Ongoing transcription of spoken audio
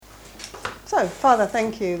So, Father,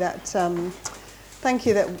 thank you that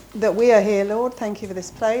we are here, Lord. Thank you for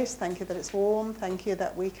this place. Thank you that it's warm. Thank you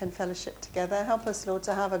that we can fellowship together. Help us, Lord,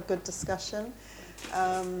 to have a good discussion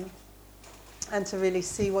and to really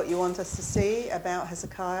see what you want us to see about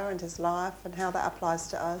Hezekiah and his life and how that applies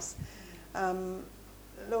to us.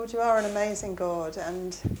 Lord, you are an amazing God,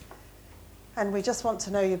 and we just want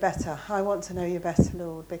to know you better. I want to know you better,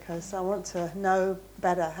 Lord, because I want to know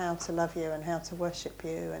better how to love you and how to worship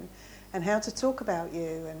you and how to talk about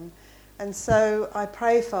you. And so I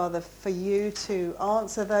pray, Father, for you to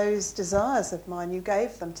answer those desires of mine. You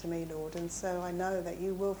gave them to me, Lord, and so I know that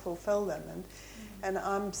you will fulfill them. And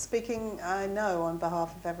I'm speaking, I know, on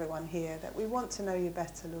behalf of everyone here, that we want to know you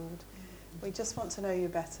better, Lord. We just want to know you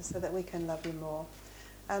better so that we can love you more.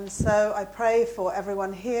 And so I pray for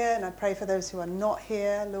everyone here, and I pray for those who are not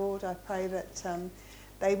here, Lord. I pray that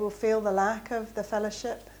they will feel the lack of the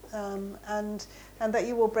fellowship, and that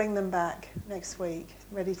you will bring them back next week,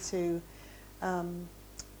 ready to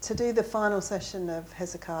do the final session of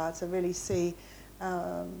Hezekiah, to really see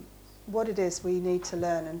what it is we need to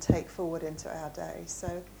learn and take forward into our day.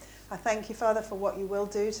 So I thank you, Father, for what you will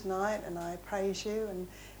do tonight, and I praise you,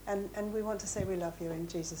 and we want to say we love you in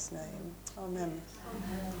Jesus' name. Amen.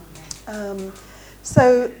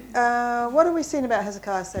 So what have we seen about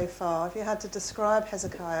Hezekiah so far? If you had to describe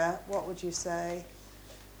Hezekiah, what would you say?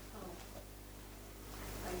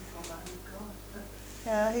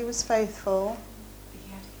 Yeah, he was faithful. He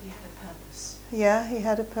had a purpose. Yeah, he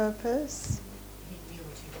had a purpose. He knew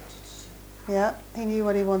what he wanted to do. Yeah, he knew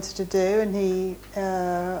what he wanted to do, and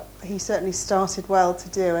he certainly started well to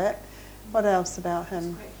do it. What else about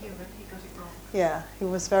him? He was quite human. He got it wrong. Yeah, he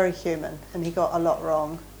was very human, and he got a lot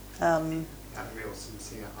wrong. He had a real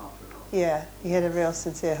sincere heart for God. Yeah, he had a real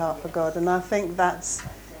sincere heart for God, and I think that's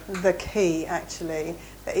the key, actually.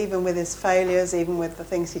 That even with his failures, even with the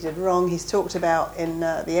things he did wrong, he's talked about in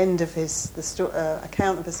the end of the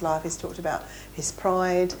account of his life, he's talked about his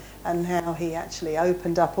pride and how he actually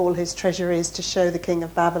opened up all his treasuries to show the king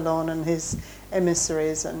of Babylon and his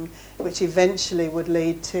emissaries, and which eventually would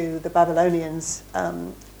lead to the Babylonians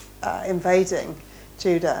invading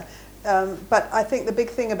Judah. But I think the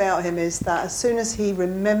big thing about him is that as soon as he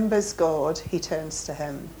remembers God, he turns to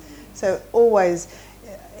him. So always...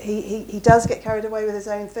 He does get carried away with his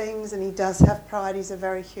own things, and he does have pride. He's a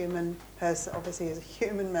very human person. Obviously, he's a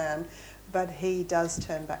human man, but he does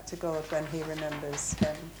turn back to God when he remembers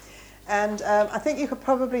him. And I think you could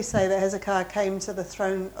probably say that Hezekiah came to the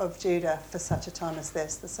throne of Judah for such a time as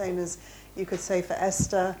this, the same as you could say for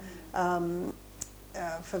Esther,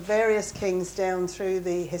 for various kings down through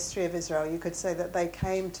the history of Israel. You could say that they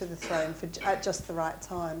came to the throne at just the right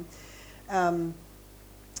time.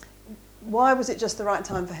 Why was it just the right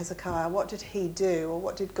time for Hezekiah? What did he do, or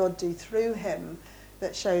what did God do through him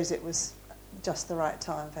that shows it was just the right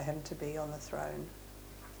time for him to be on the throne?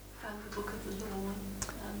 Found the book of the law.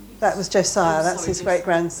 That was Josiah. That's his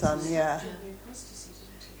great-grandson, yeah.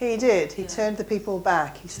 He did. He turned the people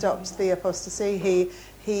back. He stopped the apostasy.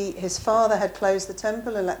 His father had closed the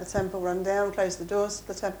temple and let the temple run down, closed the doors to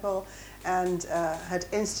the temple, and had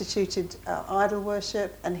instituted idol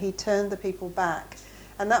worship, and he turned the people back.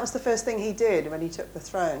 And that was the first thing he did when he took the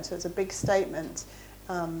throne. So it's a big statement.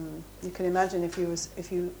 You can imagine if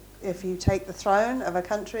you take the throne of a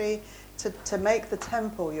country, to make the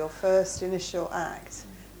temple your first initial act,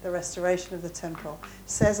 the restoration of the temple,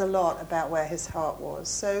 says a lot about where his heart was.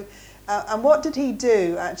 So, and what did he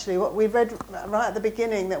do, actually? What we read right at the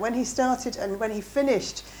beginning, that when he started and when he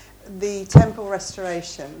finished the temple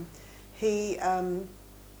restoration, he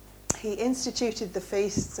instituted the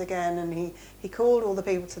feasts again, and he called all the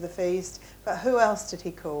people to the feast. But who else did he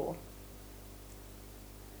call?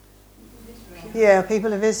 Israel. Yeah,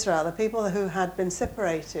 people of Israel, the people who had been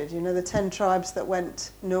separated. You know, the 10 tribes that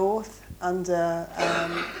went north under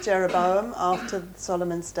Jeroboam after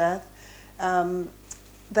Solomon's death.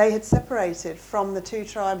 They had separated from the 2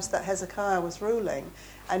 tribes that Hezekiah was ruling,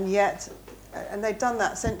 and they'd done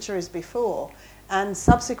that centuries before. And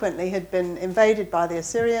subsequently had been invaded by the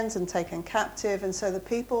Assyrians and taken captive. And so the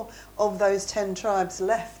people of those 10 tribes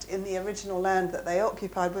left in the original land that they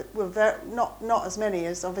occupied were not as many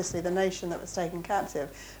as obviously the nation that was taken captive.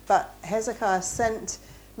 But Hezekiah sent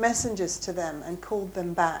messengers to them and called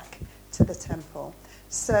them back to the temple.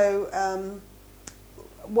 So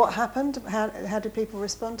what happened? How did people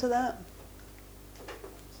respond to that?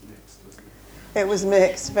 It was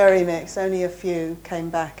mixed, very mixed. Only a few came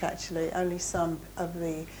back, actually. Only some of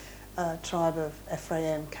the tribe of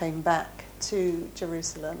Ephraim came back to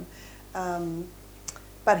Jerusalem.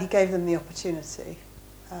 But he gave them the opportunity.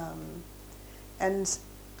 And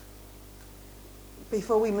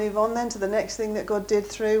before we move on then to the next thing that God did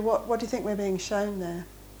through, what do you think we're being shown there?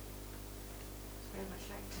 It's very much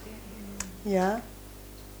like today. Yeah?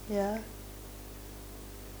 Yeah?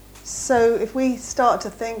 So if we start to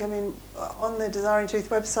think, I mean, on the Desiring Truth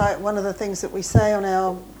website, one of the things that we say on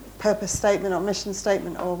our purpose statement or mission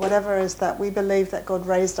statement or whatever is that we believe that God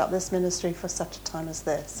raised up this ministry for such a time as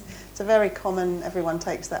this. It's a very common, everyone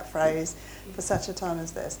takes that phrase, for such a time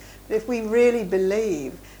as this. But if we really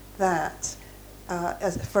believe that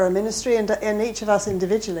for a ministry and each of us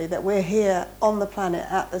individually, that we're here on the planet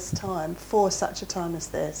at this time for such a time as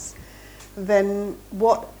this, then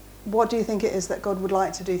what do you think it is that God would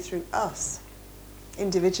like to do through us,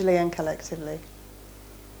 individually and collectively?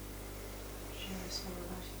 Share us more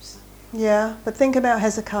about himself. Yeah, but think about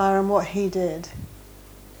Hezekiah and what he did.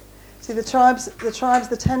 See, the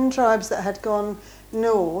 10 tribes that had gone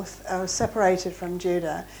north, separated from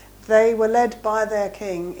Judah, they were led by their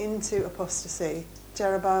king into apostasy.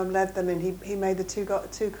 Jeroboam led them in. He made the two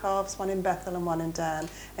calves, one in Bethel and one in Dan,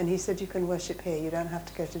 and he said, you can worship here, you don't have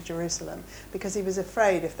to go to Jerusalem, because he was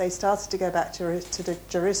afraid if they started to go back to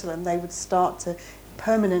Jerusalem, they would start to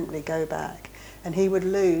permanently go back, and he would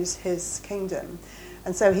lose his kingdom.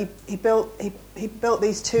 And so he built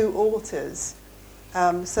these 2 altars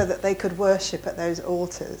so that they could worship at those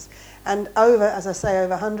altars. And over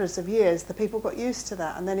hundreds of years, the people got used to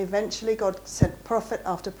that. And then eventually God sent prophet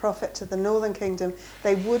after prophet to the northern kingdom.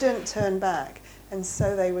 They wouldn't turn back. And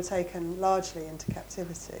so they were taken largely into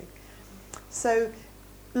captivity. So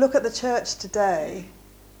look at the church today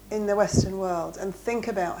in the Western world and think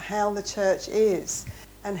about how the church is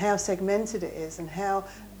and how segmented it is and how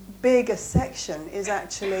big a section is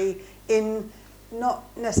actually in, not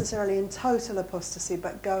necessarily in total apostasy,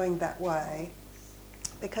 but going that way.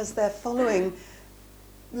 Because they're following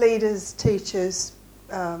leaders, teachers,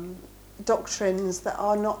 doctrines that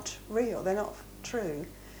are not real, they're not true.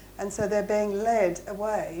 And so they're being led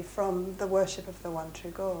away from the worship of the one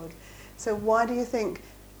true God. So why do you think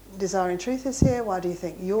Desiring Truth is here? Why do you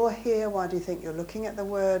think you're here? Why do you think you're looking at the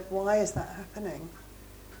Word? Why is that happening?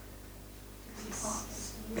 To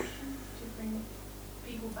bring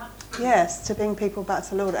people back to Yes, to bring people back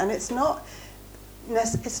to the Lord. And it's not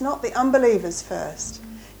the unbelievers first.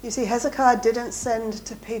 You see, Hezekiah didn't send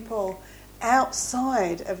to people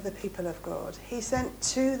outside of the people of God. He sent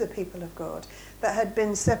to the people of God that had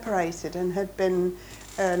been separated and had been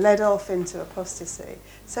led off into apostasy.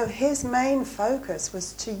 So his main focus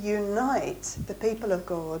was to unite the people of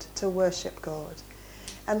God to worship God.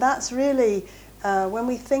 And that's really, when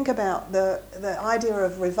we think about the idea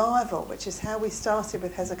of revival, which is how we started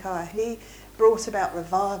with Hezekiah, he brought about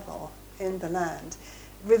revival in the land.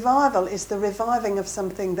 Revival is the reviving of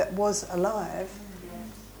something that was alive.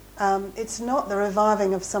 It's not the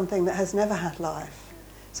reviving of something that has never had life.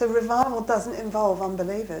 So revival doesn't involve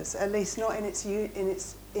unbelievers, at least not in its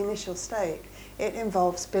initial state. It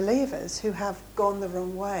involves believers who have gone the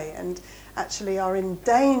wrong way and actually are in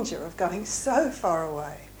danger of going so far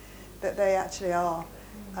away that they actually are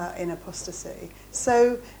in apostasy.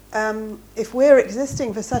 So if we're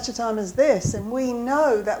existing for such a time as this, and we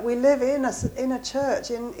know that we live in a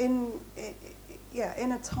church in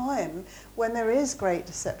a time when there is great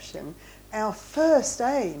deception, our first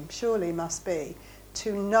aim surely must be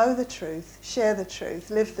to know the truth, share the truth,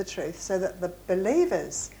 live the truth, so that the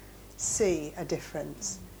believers see a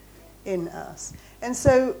difference in us. And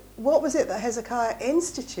so what was it that Hezekiah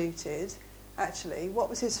instituted, actually? What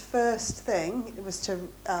was his first thing? It was to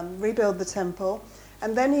rebuild the temple.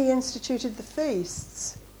 And then he instituted the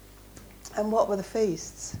feasts. And what were the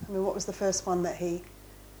feasts? I mean, what was the first one that he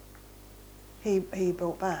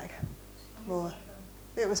brought back? Well,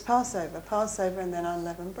 it was Passover and then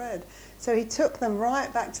unleavened bread. So he took them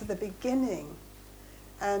right back to the beginning,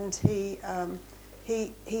 and he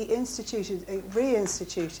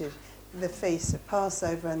reinstituted the feast of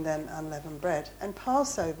Passover and then unleavened bread. And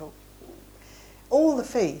Passover, all the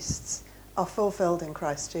feasts are fulfilled in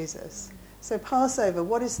Christ Jesus. So Passover,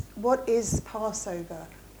 what is Passover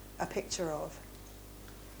a picture of?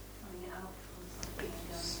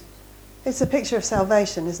 It's a picture of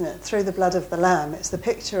salvation, isn't it? Through the blood of the Lamb. It's the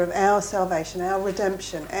picture of our salvation, our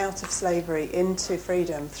redemption out of slavery into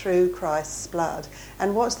freedom through Christ's blood.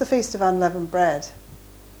 And what's the Feast of Unleavened Bread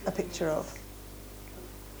a picture of?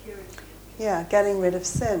 purity. Yeah, getting rid of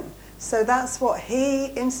sin. So that's what he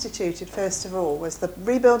instituted first of all, was the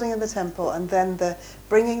rebuilding of the temple and then the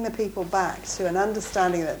bringing the people back to an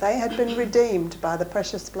understanding that they had been redeemed by the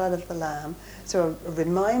precious blood of the Lamb, so a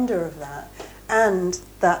reminder of that, and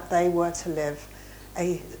that they were to live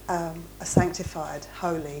a sanctified,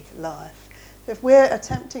 holy life. If we're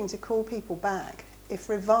attempting to call people back if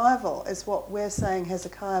revival is what we're saying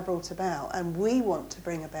Hezekiah brought about, and we want to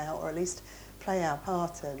bring about, or at least play our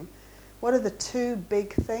part in, what are the two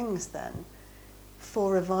big things then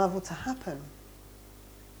for revival to happen?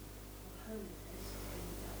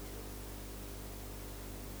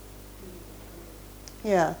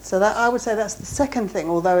 Yeah, so that I would say that's the second thing,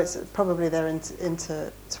 although it's probably they're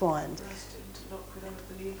intertwined.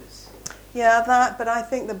 Yeah, but I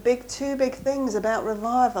think the two big things about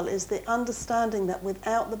revival is the understanding that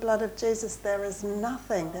without the blood of Jesus there is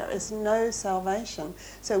nothing, there is no salvation.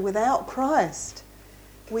 So without Christ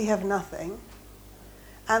we have nothing.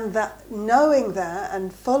 And that knowing that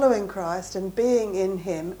and following Christ and being in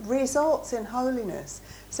him results in holiness.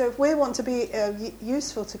 So if we want to be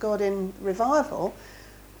useful to God in revival,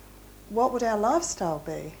 what would our lifestyle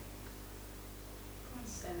be?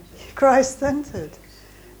 Christ-centered.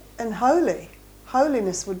 And holy.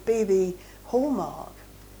 Holiness would be the hallmark.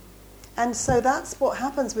 And so that's what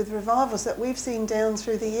happens with revivals that we've seen down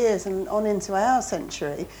through the years and on into our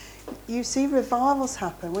century. You see revivals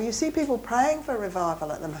happen. Well, you see people praying for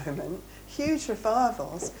revival at the moment, huge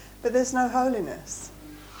revivals, but there's no holiness.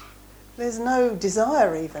 There's no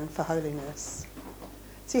desire even for holiness.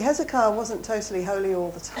 See, Hezekiah wasn't totally holy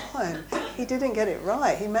all the time. He didn't get it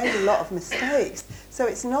right. He made a lot of mistakes. So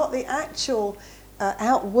it's not the actual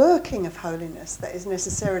outworking of holiness that is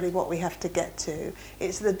necessarily what we have to get to.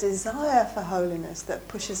 It's the desire for holiness that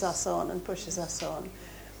pushes us on and pushes us on.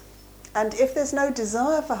 And if there's no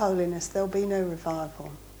desire for holiness, there'll be no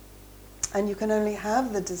revival. And you can only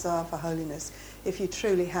have the desire for holiness if you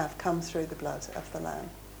truly have come through the blood of the Lamb.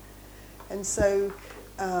 And so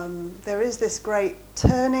there is this great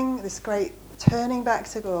turning back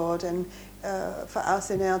to God, and for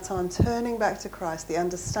us in our time, turning back to Christ, the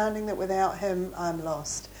understanding that without him I'm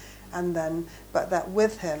lost, but that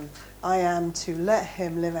with him I am to let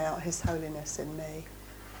him live out his holiness in me.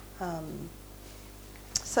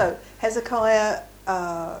 So Hezekiah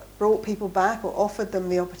brought people back, or offered them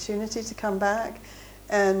the opportunity to come back,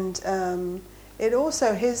 and it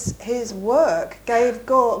also his work gave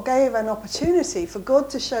an opportunity for God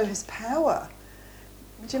to show his power.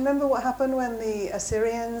 Do you remember what happened when the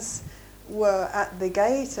Assyrians were at the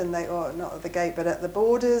gate, or not at the gate, but at the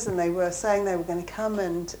borders, and they were saying they were going to come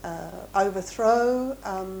and overthrow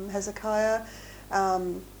Hezekiah?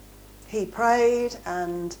 He prayed,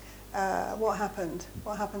 and what happened?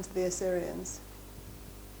 What happened to the Assyrians?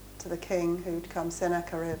 To the king who'd come,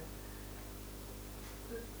 Sennacherib?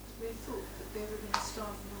 They thought that they were going to starve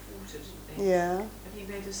them of water, didn't they? Yeah. And he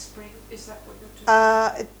made a spring. Is that what you're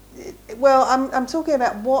talking about? Well, I'm talking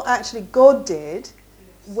about what actually God did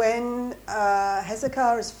when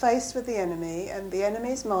Hezekiah is faced with the enemy, and the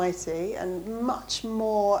enemy is mighty and much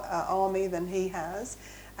more army than he has.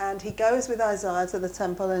 And he goes with Isaiah to the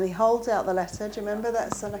temple and he holds out the letter. Do you remember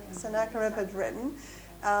that Sennacherib had written?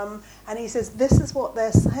 And he says, this is what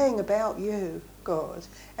they're saying about you, God.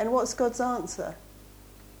 And what's God's answer?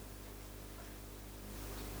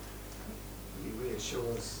 He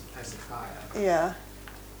reassures Hezekiah Yeah,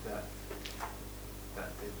 that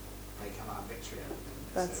they come out of victory.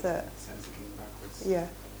 that's so it. Sends the king backwards. Yeah.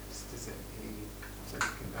 Does it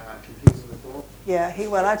confuse the thought? Yeah,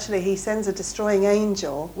 he sends a destroying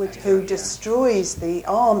angel who destroys the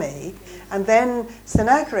army, and then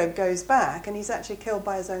Sennacherib goes back and he's actually killed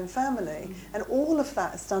by his own family. And all of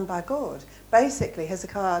that is done by God. Basically,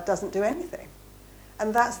 Hezekiah doesn't do anything.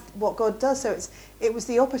 And that's what God does. So it was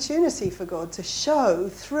the opportunity for God to show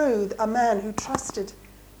through a man who trusted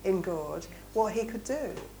in God what he could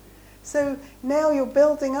do. So now you're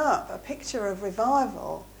building up a picture of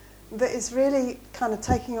revival that is really kind of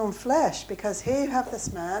taking on flesh, because here you have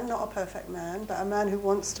this man, not a perfect man, but a man who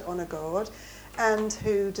wants to honour God and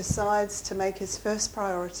who decides to make his first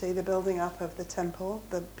priority the building up of the temple,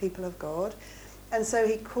 the people of God. And so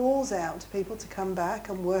he calls out to people to come back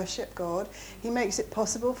and worship God. He makes it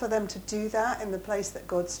possible for them to do that in the place that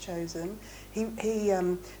God's chosen. He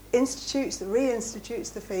reinstitutes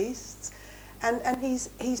the feasts. And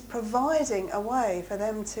he's providing a way for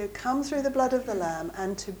them to come through the blood of the Lamb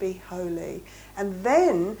and to be holy. And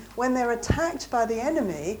then, when they're attacked by the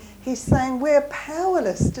enemy, he's saying, we're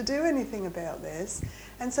powerless to do anything about this.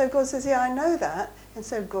 And so God says, yeah, I know that. And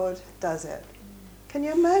so God does it. Can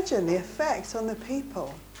you imagine the effect on the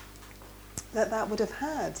people that would have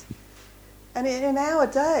had? And in our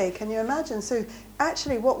day, can you imagine? So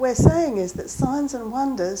actually what we're saying is that signs and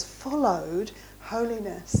wonders followed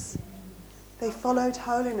holiness. They followed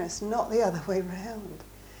holiness, not the other way round.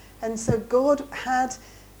 And so God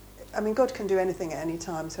can do anything at any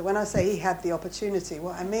time. So when I say he had the opportunity,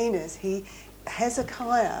 what I mean is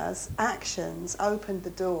Hezekiah's actions opened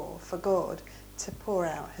the door for God to pour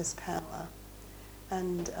out his power.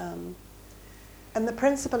 And the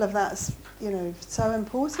principle of that's, so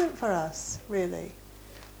important for us, really.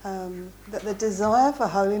 That the desire for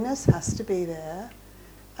holiness has to be there,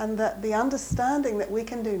 and that the understanding that we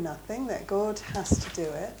can do nothing, that God has to do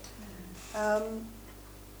it.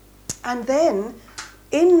 And then,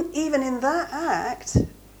 even in that act,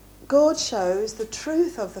 God shows the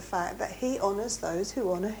truth of the fact that he honours those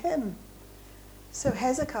who honour him. So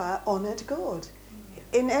Hezekiah honoured God.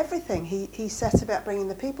 In everything, he set about bringing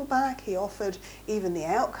the people back. He offered even the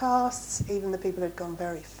outcasts, even the people who had gone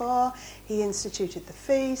very far. He instituted the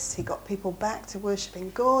feasts. He got people back to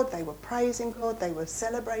worshipping God. They were praising God. They were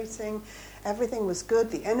celebrating. Everything was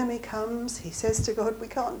good. The enemy comes. He says to God, we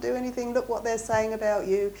can't do anything. Look what they're saying about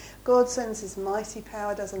you. God sends his mighty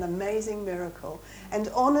power, does an amazing miracle, and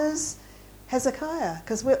honours Hezekiah.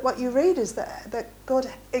 Because what you read is that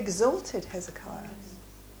God exalted Hezekiah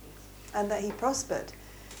and that he prospered.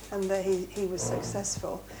 And that he was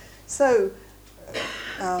successful. So,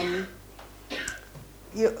 I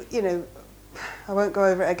won't go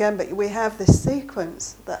over it again, but we have this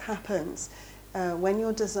sequence that happens when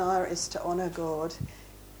your desire is to honour God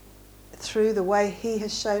through the way he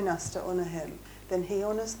has shown us to honour him, then he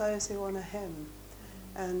honours those who honour him.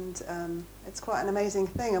 And it's quite an amazing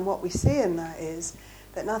thing. And what we see in that is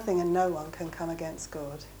that nothing and no one can come against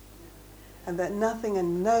God. And that nothing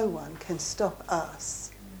and no one can stop us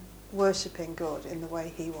worshipping God in the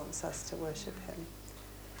way he wants us to worship him.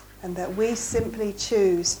 And that we simply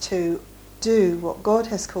choose to do what God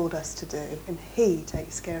has called us to do, and he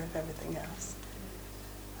takes care of everything else.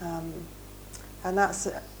 And that's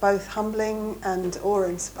both humbling and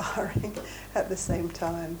awe-inspiring at the same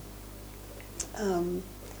time.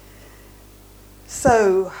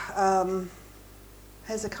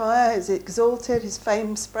 Hezekiah is exalted, his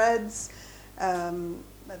fame spreads.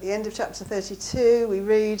 At the end of chapter 32, we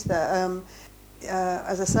read that,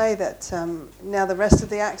 as I say, that now the rest of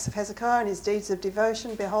the acts of Hezekiah and his deeds of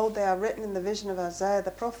devotion, behold, they are written in the vision of Isaiah the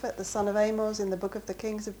prophet, the son of Amos, in the book of the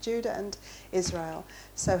kings of Judah and Israel.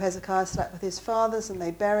 So Hezekiah slept with his fathers, and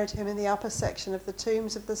they buried him in the upper section of the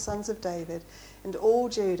tombs of the sons of David. And all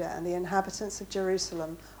Judah and the inhabitants of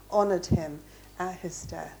Jerusalem honoured him at his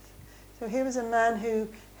death. So here was a man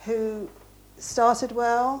who started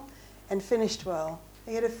well and finished well.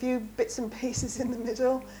 He had a few bits and pieces in the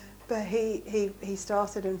middle, but he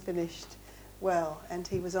started and finished well, and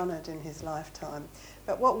he was honoured in his lifetime.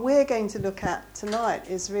 But what we're going to look at tonight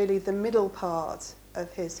is really the middle part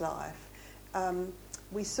of his life.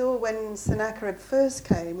 We saw when Sennacherib first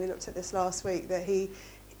came, we looked at this last week, that he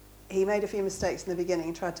made a few mistakes in the beginning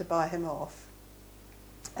and tried to buy him off,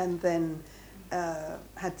 and then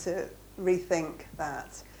had to rethink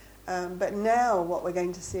that. But now what we're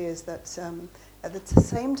going to see is that at the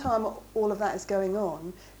same time all of that is going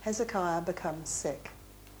on, Hezekiah becomes sick.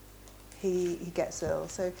 He gets ill.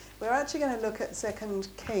 So we're actually going to look at 2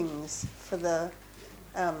 Kings for the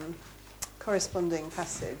corresponding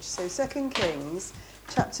passage. So 2 Kings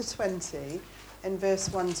chapter 20 and verse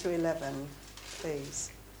 1 to 11,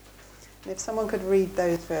 please. And if someone could read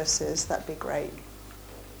those verses, that'd be great.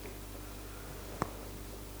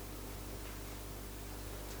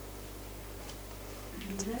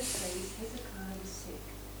 In those days Hezekiah was sick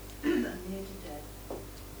and near to death.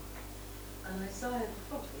 And Isaiah the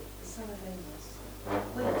prophet, the son of Amos,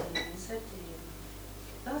 went to him and said to him,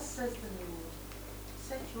 Thus says the Lord,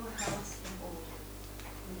 set your house in order,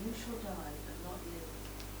 and you shall die but not live.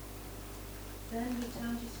 Then he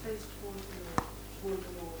turned his face toward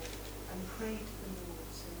the Lord, and prayed to the Lord,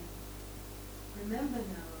 saying, Remember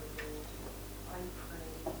now, O Lord, I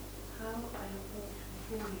pray, how I have walked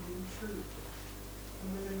before you in truth, and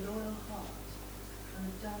with a loyal heart, and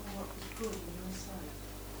have done what was good in your sight.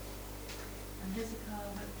 And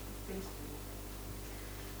Hezekiah wept bitterly.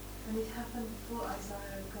 And it happened before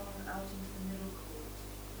Isaiah had gone out into the middle court,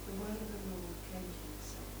 the word of the Lord came to him,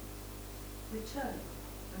 saying, Return,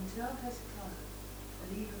 and tell Hezekiah, the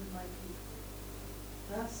leader of my people,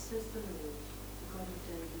 Thus says the Lord, the God of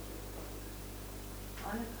David your father,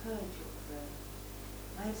 I have heard your prayer,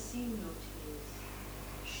 I have seen your tears,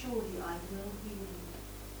 surely I will heal you.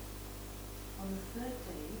 On the third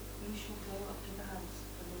day you shall go up to the house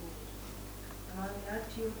of the Lord, and I will add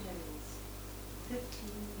to your days 15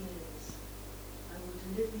 years. I will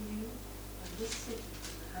deliver you and this city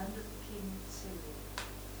from the hand of the king of Syria,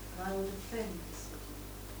 and I will defend this city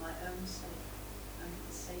for my own sake, and for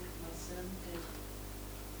the sake of my servant David.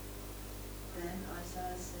 Then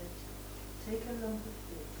Isaiah said, Take a lump of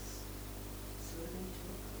figs. So they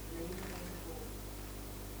took, laid it on the floor.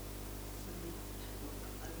 So they took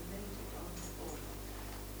and laid it on the floor.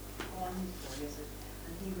 On, yes,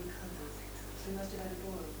 So he must have had a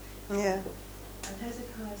boil. Yeah. And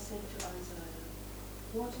Hezekiah said to Isaiah,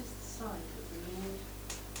 "What is the sight of the Lord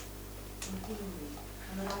in heal me,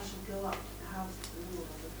 and that I should go up to the house of the Lord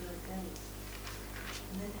on the third gate?"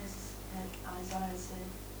 And then Isaiah said,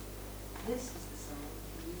 "This is the sign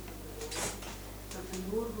to you from the Lord, that the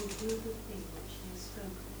Lord will do the thing which he has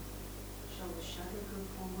spoken. Shall the shadow go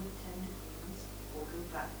forward 10 degrees, or go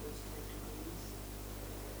backwards 10 degrees?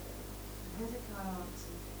 And Hezekiah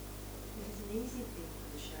answered, "It is an easy thing for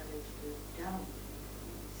the shadow to go down 10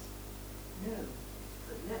 degrees. No,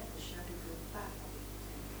 but let the shadow go backward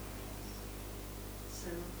 10 degrees."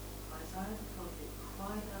 So Isaiah the prophet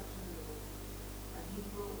cried out to the Lord, and he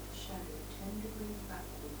brought the shadow 10 degrees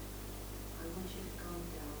backward, by which it had gone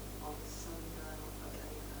down on the sundial of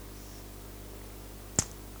Ahaz.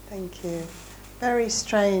 Thank you. Very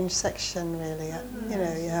strange section, really. You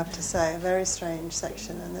know, you have to say, a very strange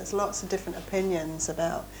section. And there's lots of different opinions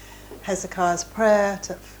about Hezekiah's prayer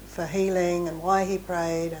for healing and why he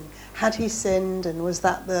prayed and had he sinned and was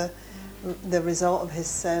that the result of his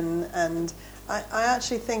sin. And I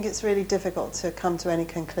actually think it's really difficult to come to any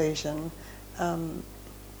conclusion. And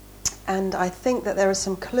I think that there are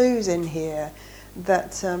some clues in here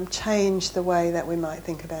that change the way that we might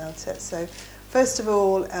think about it. So, first of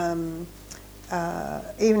all,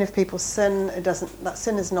 even if people sin, that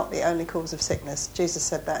sin is not the only cause of sickness. Jesus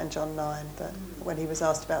said that in John 9, that when he was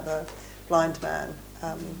asked about the blind man,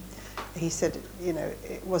 he said, you know,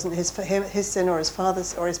 it wasn't his sin or his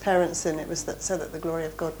father's or his parents' sin. It was so that the glory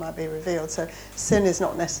of God might be revealed. So sin is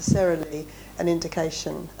not necessarily an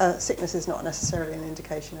indication. Sickness is not necessarily an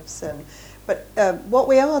indication of sin. But what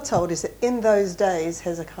we are told is that in those days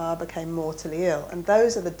Hezekiah became mortally ill, and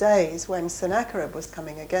those are the days when Sennacherib was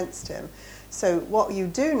coming against him. So what you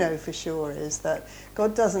do know for sure is that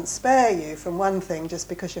God doesn't spare you from one thing just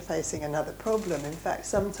because you're facing another problem. In fact,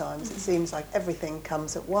 sometimes it seems like everything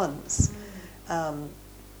comes at once. And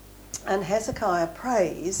Hezekiah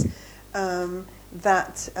prays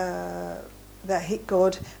that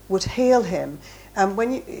God would heal him.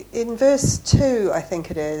 In verse 2, I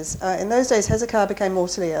think it is, in those days Hezekiah became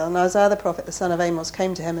mortally ill, and Isaiah the prophet, the son of Amos,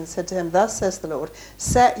 came to him and said to him, "Thus says the Lord,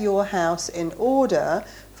 set your house in order,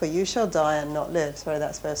 for you shall die and not live." Sorry,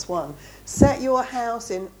 that's verse 1. Set your house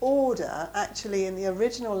in order, actually in the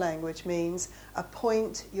original language, means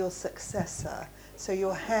appoint your successor. So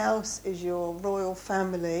your house is your royal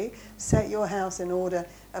family. Set your house in order,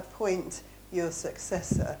 appoint your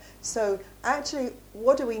successor. So actually,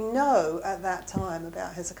 what do we know at that time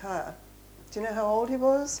about Hezekiah? Do you know how old he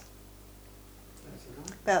was?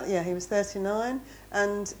 39. He was 39.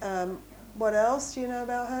 And what else do you know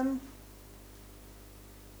about him?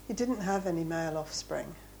 He didn't have any male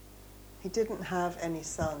offspring. He didn't have any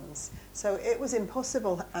sons. So it was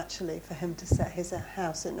impossible, actually, for him to set his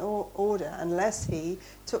house in order unless he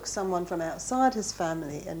took someone from outside his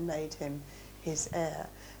family and made him his heir.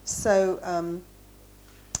 So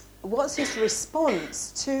what's his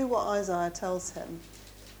response to what Isaiah tells him?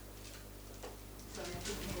 Sorry, I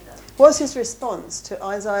didn't hear that. What's his response to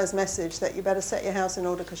Isaiah's message that you better set your house in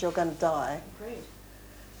order because you're going to die? He prayed.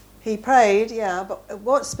 He prayed, yeah, but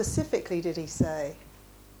what specifically did he say?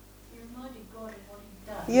 He reminded God of what he'd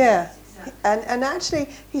done. Yeah. Yes, exactly. And actually,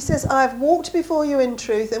 he says, "I have walked before you in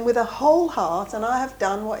truth and with a whole heart, and I have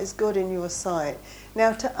done what is good in your sight."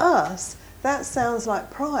 Now, to us, that sounds like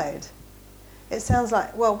pride. It sounds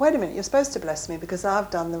like, well, wait a minute, you're supposed to bless me because I've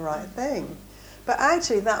done the right thing. But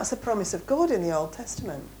actually, that's a promise of God in the Old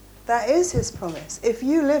Testament. That is his promise. If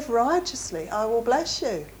you live righteously, I will bless you.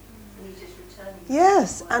 And he's just returning.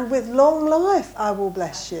 Yes, and with long life I will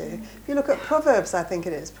bless you. If you look at Proverbs, I think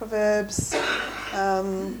it is, Proverbs,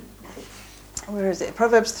 where is it?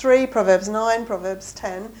 Proverbs 3, Proverbs 9, Proverbs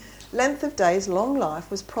 10. Length of days, long life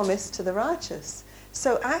was promised to the righteous.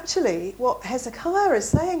 So actually, what Hezekiah is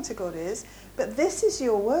saying to God is, but this is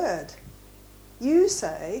your word. You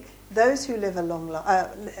say those who live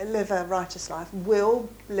live a righteous life will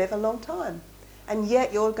live a long time. And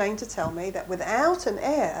yet you're going to tell me that without an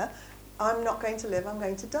heir, I'm not going to live, I'm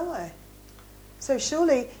going to die. So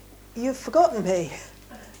surely you've forgotten me.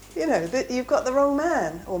 You know, that you've got the wrong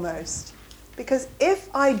man almost. Because if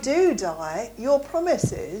I do die, your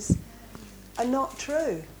promises are not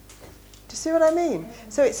true. Do you see what I mean?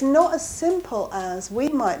 So it's not as simple as we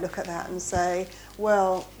might look at that and say,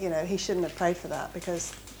 well, you know, he shouldn't have prayed for that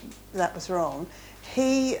because that was wrong.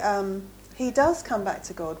 He does come back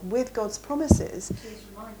to God with God's promises. So he's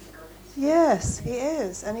reminding God of his Yes, he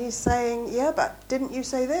is. And he's saying, yeah, but didn't you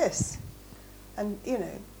say this? And, you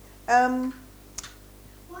know,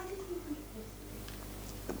 Why did he read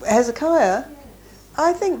this? Hezekiah, Yes.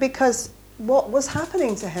 I think because what was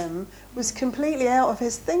happening to him was completely out of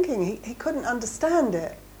his thinking. He couldn't understand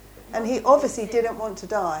it. And he obviously didn't want to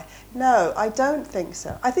die. No, I don't think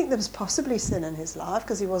so. I think there was possibly sin in his life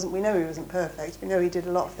because we know he wasn't perfect. We know he did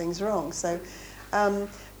a lot of things wrong. So,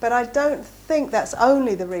 but I don't think that's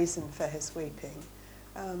only the reason for his weeping.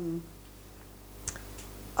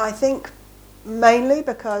 I think mainly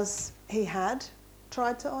because he had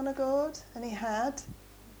tried to honour God and he had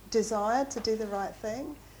desired to do the right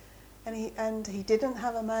thing, and he didn't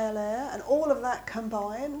have a male heir, and all of that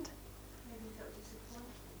combined. Maybe he felt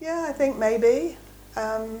disappointed. Yeah, I think maybe. He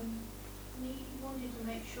wanted to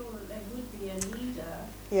make sure that there would be a leader,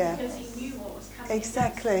 Yeah. because he knew what was coming.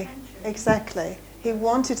 Exactly, against the country. exactly. He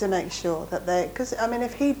wanted to make sure that because I mean,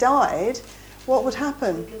 if he died, what would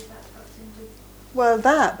happen? Because that puts into Well,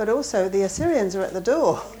 that, but also the Assyrians are at the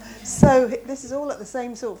door. So this is all at the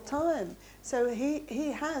same sort of time. So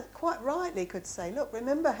he has, quite rightly could say, look,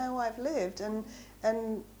 remember how I've lived,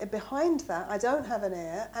 and behind that I don't have an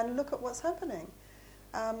heir, and look at what's happening.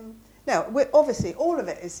 Now, obviously, all of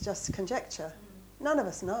it is just conjecture. None of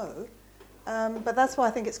us know. But that's why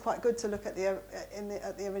I think it's quite good to look at the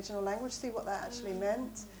original language, see what that actually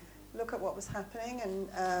meant, look at what was happening,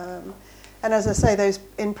 and as I say, those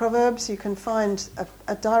in Proverbs you can find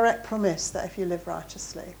a direct promise that if you live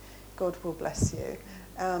righteously, God will bless you.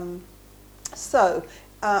 So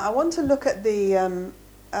I want to look at the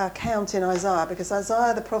account in Isaiah, because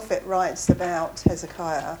Isaiah the prophet writes about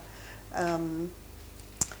Hezekiah, and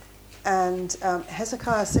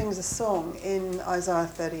Hezekiah sings a song in Isaiah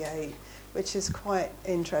 38, which is quite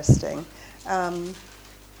interesting.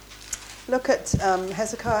 Look at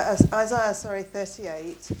Isaiah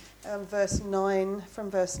 38, verse 9,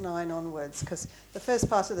 from verse 9 onwards, because the first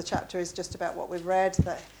part of the chapter is just about what we've read,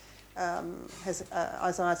 that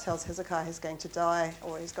Isaiah tells Hezekiah he's going to die,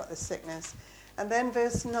 or he's got this sickness. And then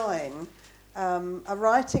verse 9, a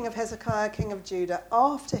writing of Hezekiah, king of Judah,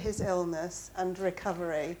 after his illness and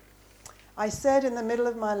recovery. I said in the middle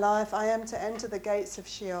of my life, I am to enter the gates of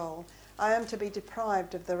Sheol. I am to be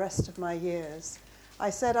deprived of the rest of my years. I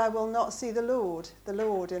said, I will not see the Lord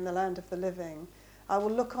in the land of the living. I will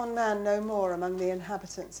look on man no more among the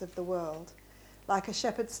inhabitants of the world. Like a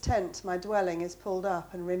shepherd's tent, my dwelling is pulled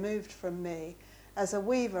up and removed from me. As a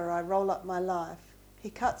weaver, I roll up my life. He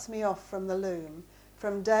cuts me off from the loom.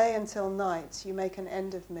 From day until night, you make an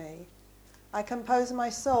end of me. I compose my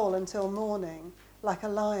soul until morning, like a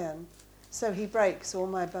lion. So he breaks all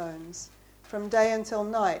my bones. From day until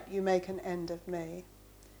night, you make an end of me.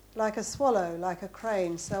 Like a swallow, like a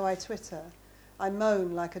crane, so I twitter. I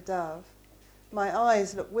moan like a dove. My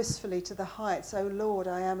eyes look wistfully to the heights. O Lord,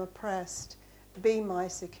 I am oppressed. Be my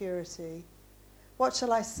security. What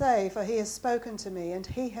shall I say? For he has spoken to me, and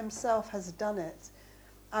he himself has done it.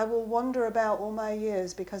 I will wander about all my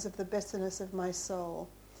years because of the bitterness of my soul.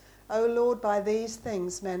 O Lord, by these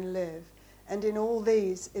things men live, and in all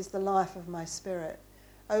these is the life of my spirit.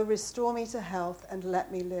 O restore me to health, and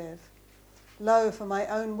let me live. Lo, for my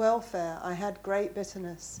own welfare I had great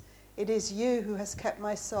bitterness. It is you who has kept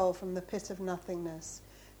my soul from the pit of nothingness.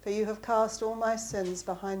 For you have cast all my sins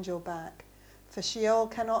behind your back. For Sheol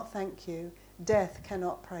cannot thank you, death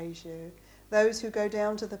cannot praise you. Those who go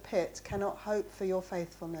down to the pit cannot hope for your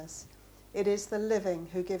faithfulness. It is the living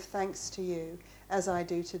who give thanks to you, as I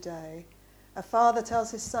do today. A father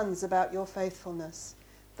tells his sons about your faithfulness.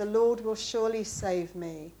 The Lord will surely save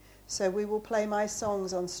me. So we will play my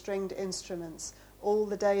songs on stringed instruments all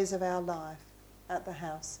the days of our life at the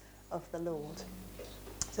house of the Lord.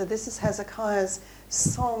 So this is Hezekiah's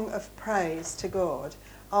song of praise to God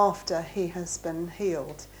after he has been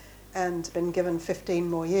healed and been given 15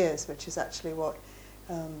 more years, which is actually what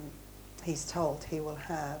he's told he will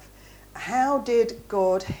have. How did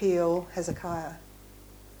God heal Hezekiah?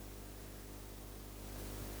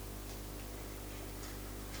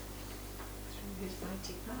 Through his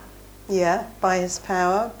mighty power. Yeah, by his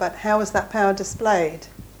power, but how was that power displayed?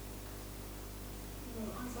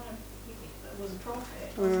 Well, Isaiah was a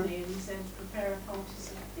prophet, wasn't he? And he said, prepare a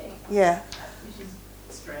poultice of figs. Yeah. Which is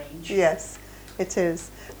strange. Yes, it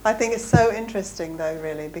is. I think it's so interesting, though,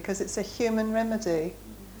 really, because it's a human remedy.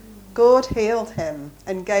 God healed him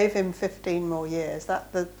and gave him 15 more years.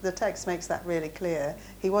 The text makes that really clear.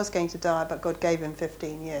 He was going to die, but God gave him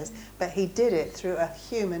 15 years. But he did it through a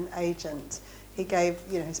human agent. He gave,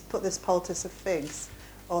 he's put this poultice of figs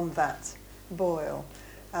on that boil.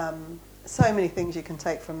 So many things you can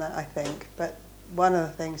take from that, I think. But one of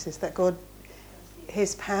the things is that God,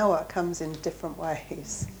 his power comes in different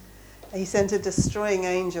ways. He sent a destroying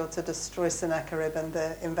angel to destroy Sennacherib and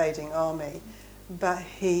the invading army. But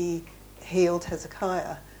he healed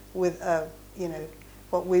Hezekiah with a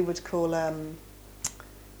what we would call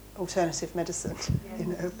alternative medicine,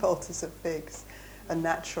 poultice of figs, a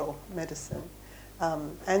natural medicine.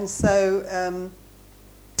 And so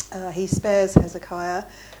he spares Hezekiah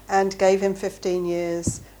and gave him 15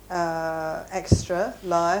 years extra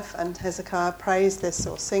life, and Hezekiah prays this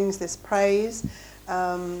or sings this praise.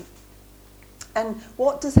 And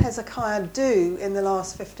what does Hezekiah do in the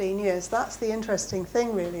last 15 years? That's the interesting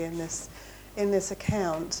thing really in this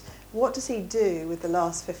account. What does he do with the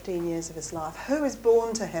last 15 years of his life? Who is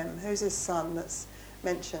born to him? Who's his son that's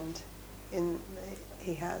mentioned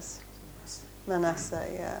he has? Manasseh,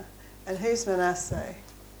 yeah. And who's Manasseh?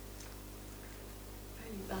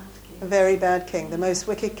 A very bad king, the most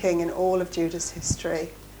wicked king in all of Judah's history.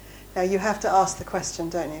 Now you have to ask the question,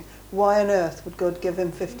 don't you? Why on earth would God give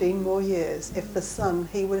him 15 more years if the son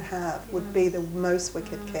he would have would be the most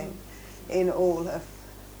wicked king in all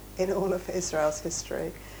of Israel's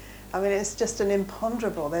history? I mean, it's just an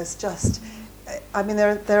imponderable. There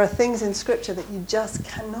are things in Scripture that you just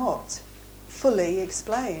cannot fully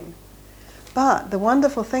explain. But the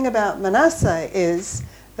wonderful thing about Manasseh is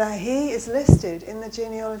that he is listed in the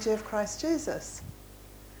genealogy of Christ Jesus.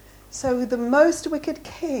 So the most wicked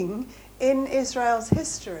king in Israel's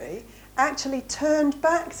history actually turned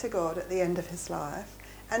back to God at the end of his life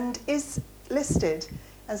and is listed,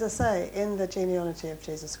 as I say, in the genealogy of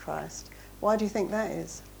Jesus Christ. Why do you think that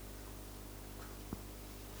is?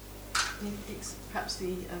 It's perhaps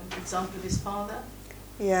the example of his father.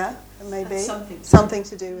 Yeah, maybe. That's something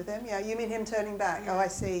to do with him. Yeah, you mean him turning back? Yeah. Oh, I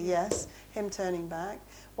see, yes. Him turning back.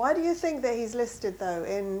 Why do you think that he's listed, though,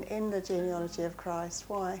 in the genealogy of Christ?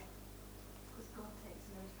 Why?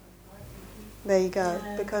 There you go.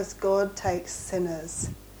 Yeah. Because God takes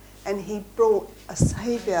sinners. And he brought a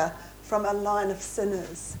saviour from a line of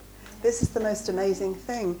sinners. This is the most amazing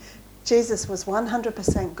thing. Jesus was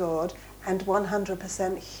 100% God and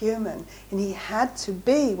 100% human. And he had to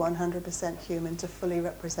be 100% human to fully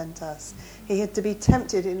represent us. He had to be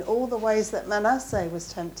tempted in all the ways that Manasseh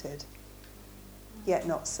was tempted, yet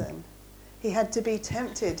not sin. He had to be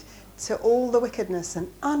tempted to all the wickedness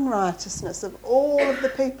and unrighteousness of all of the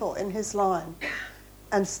people in his line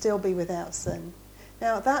and still be without sin.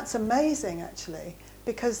 Now that's amazing actually,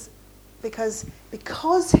 because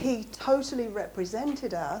he totally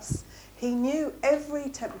represented us. He knew every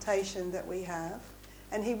temptation that we have,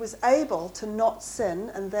 and he was able to not sin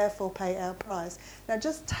and therefore pay our price. Now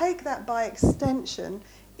just take that by extension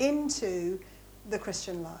into the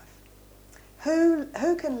Christian life. Who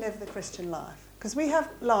can live the Christian life? Because we have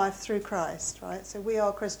life through Christ, right? So we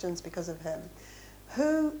are Christians because of him.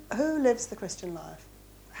 Who lives the Christian life?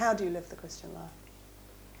 How do you live the Christian life?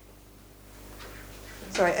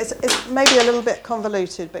 Sorry, it's maybe a little bit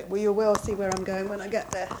convoluted, but you will see where I'm going when I get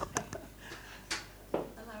there.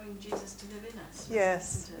 Allowing Jesus to live in us.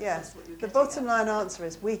 Yes, yes. The bottom line answer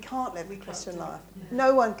is we can't live the Christian life. Yeah.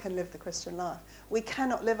 No one can live the Christian life. We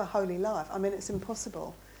cannot live a holy life. I mean, it's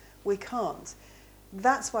impossible. We can't.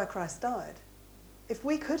 That's why Christ died. If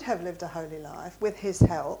we could have lived a holy life with his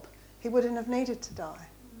help, he wouldn't have needed to die.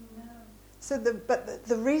 No. So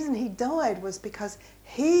the reason he died was because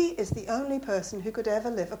he is the only person who could ever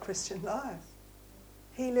live a Christian life.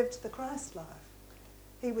 He lived the Christ life.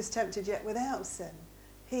 He was tempted yet without sin.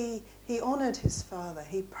 He honoured his Father.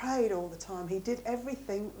 He prayed all the time. He did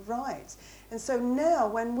everything right. And so now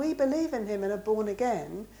when we believe in him and are born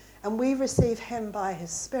again and we receive him by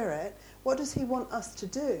his Spirit, what does he want us to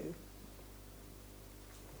do?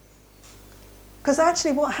 Because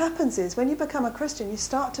actually what happens is when you become a Christian, you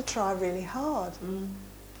start to try really hard.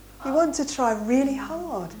 You want to try really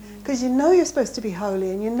hard because you know you're supposed to be holy,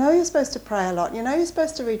 and you know you're supposed to pray a lot, and you know you're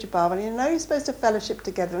supposed to read your Bible, and you know you're supposed to fellowship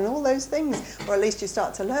together and all those things, or at least you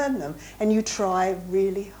start to learn them, and you try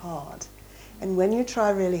really hard. And when you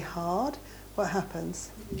try really hard, what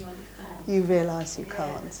happens? You realise you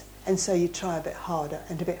can't. And so you try a bit harder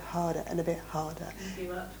and a bit harder and a bit harder.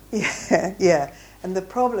 Yeah. And the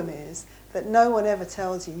problem is that no one ever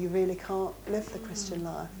tells you really can't live the Christian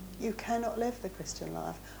life. You cannot live the Christian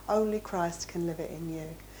life. Only Christ can live it in you.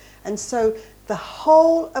 And so the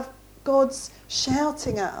whole of God's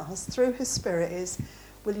shouting at us through his Spirit is,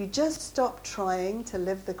 will you just stop trying to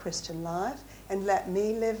live the Christian life and let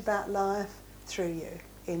me live that life through you,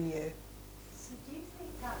 in you? So do you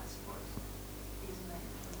think that's what is meant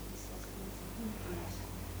when he says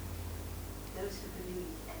those who believe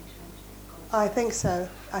enter into God's I think so.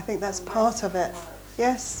 I think that's part of it.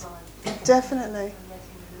 Yes, definitely.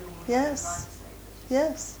 Yes,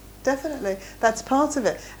 definitely. That's part of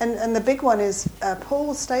it. And the big one is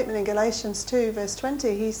Paul's statement in Galatians 2, verse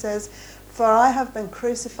 20. He says, "For I have been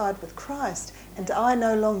crucified with Christ, and I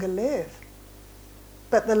no longer live.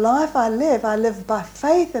 But the life I live by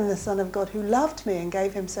faith in the Son of God who loved me and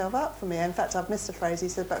gave himself up for me. In fact, I've missed a phrase. He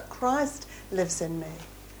said, but Christ lives in me.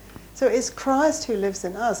 So it's Christ who lives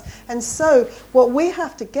in us. And so what we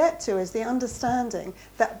have to get to is the understanding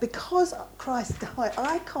that because Christ died,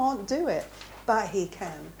 I can't do it, but he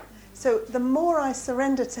can. So the more I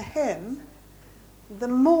surrender to him, the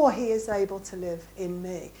more he is able to live in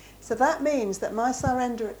me. So that means that my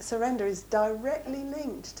surrender is directly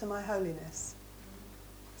linked to my holiness.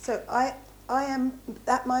 So I am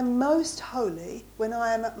at my most holy when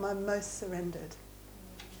I am at my most surrendered.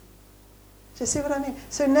 Do you see what I mean?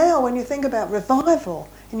 So now when you think about revival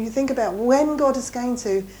and you think about when God is going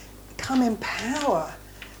to come in power,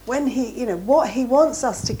 when he, what he wants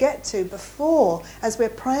us to get to before, as we're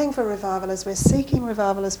praying for revival, as we're seeking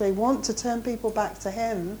revival, as we want to turn people back to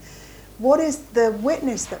him, what is the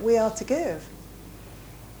witness that we are to give?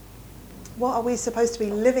 What are we supposed to be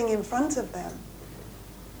living in front of them?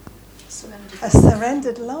 A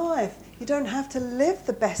surrendered life. You don't have to live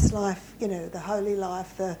the best life, the holy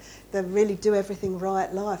life, the really do everything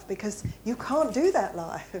right life, because you can't do that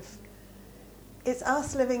life. It's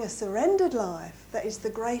us living a surrendered life that is the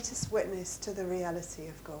greatest witness to the reality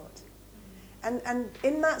of God. And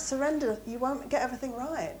in that surrender, you won't get everything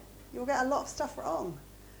right. You'll get a lot of stuff wrong.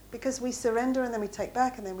 Because we surrender and then we take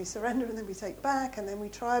back, and then we surrender and then we take back, and then we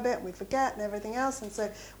try a bit and we forget and everything else. And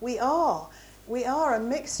so we are a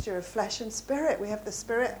mixture of flesh and spirit. We have the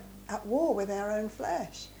spirit at war with our own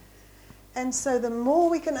flesh. And so the more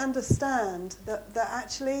we can understand that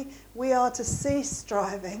actually we are to cease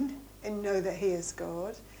striving and know that he is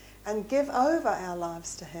God and give over our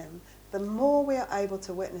lives to him, the more we are able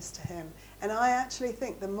to witness to him. And I actually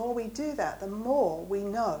think the more we do that, the more we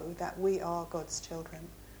know that we are God's children.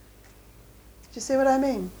 Do you see what I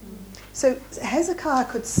mean? So Hezekiah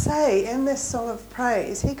could say in this song of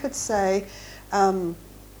praise, he could say,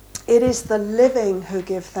 it is the living who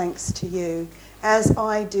give thanks to you, as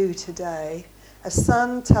I do today. A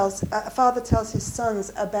father tells his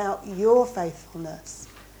sons about your faithfulness.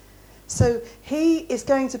 So he is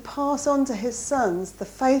going to pass on to his sons the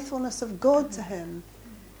faithfulness of God to him.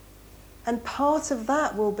 And part of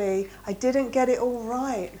that will be, I didn't get it all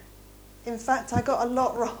right. In fact, I got a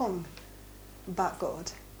lot wrong. But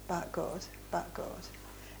God, but God, but God.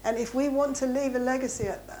 And if we want to leave a legacy,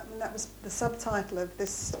 that was the subtitle of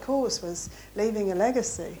this course, was Leaving a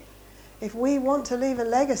Legacy. If we want to leave a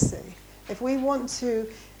legacy, if we want to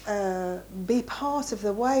be part of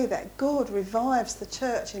the way that God revives the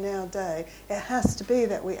church in our day, it has to be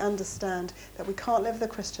that we understand that we can't live the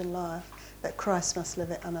Christian life, that Christ must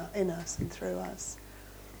live it in us and through us.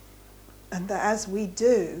 And that as we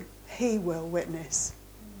do, he will witness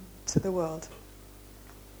to the world.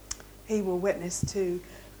 He will witness to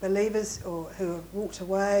believers or who have walked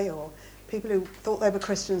away, or people who thought they were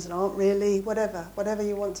Christians and aren't really, whatever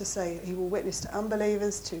you want to say. He will witness to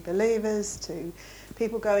unbelievers, to believers, to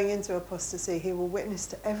people going into apostasy. He will witness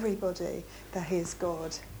to everybody that he is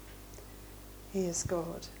God. He is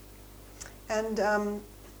God. And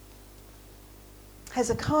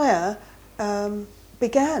Hezekiah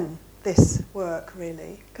began this work,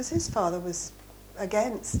 really, because his father was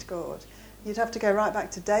against God. You'd have to go right back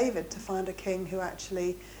to David to find a king who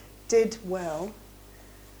actually did well.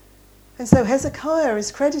 And so Hezekiah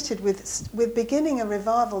is credited with beginning a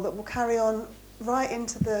revival that will carry on right in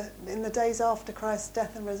the days after Christ's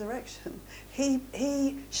death and resurrection.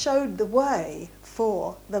 He showed the way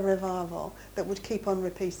for the revival that would keep on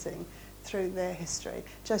repeating through their history.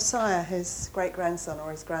 Josiah, his great-grandson or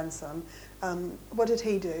his grandson, what did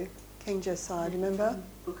he do? King Josiah, do you remember?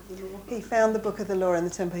 Book of the Law. He found the Book of the Law in the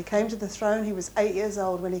temple. He came to the throne. He was 8 years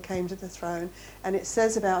old when he came to the throne. And it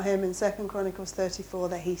says about him in 2 Chronicles 34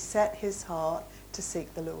 that he set his heart to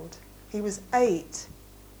seek the Lord. He was 8.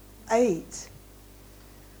 8.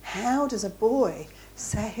 How does a boy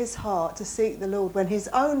set his heart to seek the Lord when his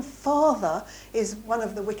own father is one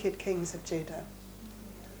of the wicked kings of Judah?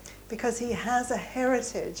 Because he has a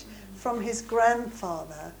heritage from his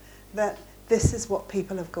grandfather that this is what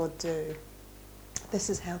people of God do. This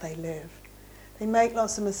is how they live. They make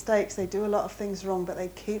lots of mistakes, they do a lot of things wrong, but they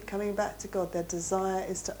keep coming back to God. Their desire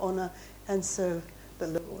is to honour and serve the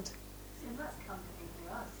Lord. And that's comforting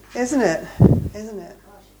for us. Isn't it? Isn't it?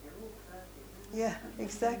 Gosh, they're all perfect. Yeah,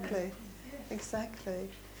 exactly. Exactly.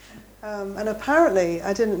 And apparently,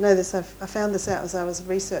 I didn't know this, I found this out as I was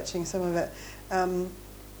researching some of it,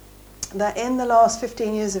 that in the last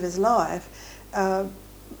 15 years of his life,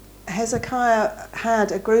 Hezekiah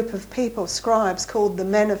had a group of people, scribes, called the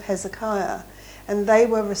Men of Hezekiah, and they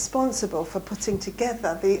were responsible for putting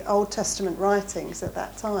together the Old Testament writings at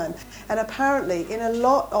that time. And apparently, in a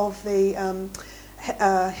lot of the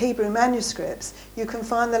Hebrew manuscripts, you can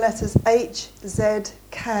find the letters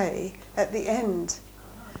HZK at the end.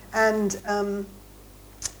 And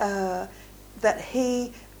that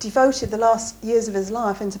he devoted the last years of his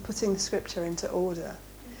life into putting the scripture into order.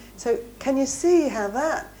 So can you see how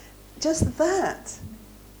just that,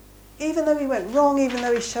 even though he went wrong, even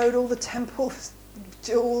though he showed all the temple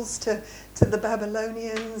jewels to the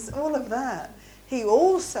Babylonians, all of that, he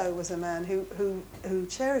also was a man who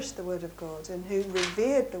cherished the Word of God and who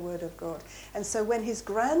revered the Word of God. And so when his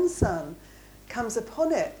grandson comes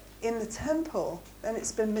upon it in the temple, and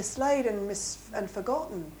it's been mislaid and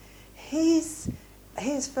forgotten, his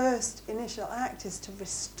first initial act is to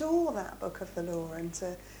restore that book of the law and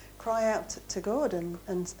to cry out to God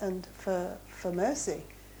and for mercy.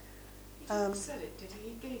 He didn't sell it, did he?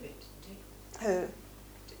 He gave it, didn't he? Who?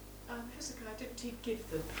 Hezekiah, didn't he give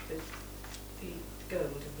the gold?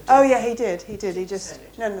 And the Oh yeah, he did. He Didn't just sell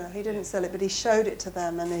it. no, he didn't sell it, but he showed it to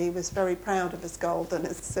them, and he was very proud of his gold and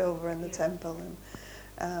his silver in the Yeah. temple,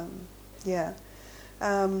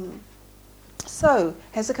 and so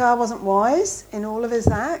Hezekiah wasn't wise in all of his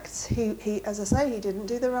acts. He, as I say, he didn't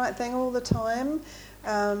do the right thing all the time,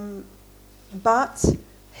 but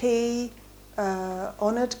he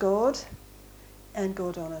honoured God, and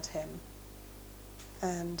God honoured him.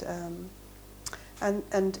 And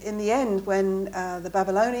in the end, when the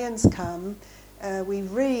Babylonians come, we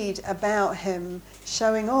read about him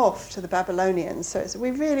showing off to the Babylonians. So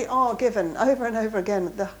we really are given over and over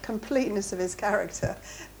again the completeness of his character.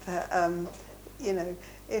 That,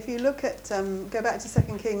 if you look at, go back to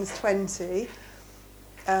 2 Kings 20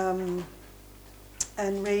 and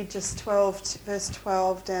read just verse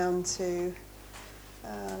 12 down to,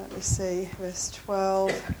 verse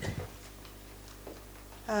 12.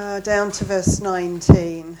 Down to verse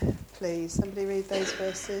 19, please. Somebody read those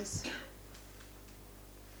verses.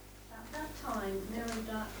 At that time,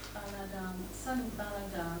 Merodach-Baladan, son of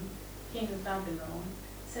Baladan, king of Babylon,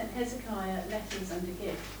 sent Hezekiah letters and a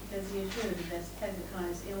gift because he had heard of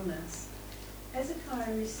Hezekiah's illness.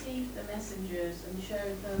 Hezekiah received the messengers and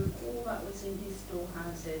showed them all that was in his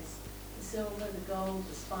storehouses, the silver, the gold,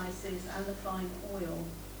 the spices, and the fine oil,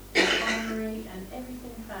 the armory, and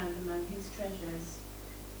everything found among his treasures.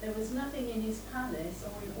 There was nothing in his palace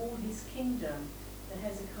or in all his kingdom that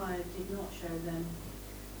Hezekiah did not show them.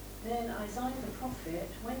 Then Isaiah the prophet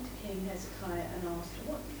went to King Hezekiah and asked,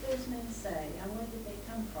 "What did those men say, and where did they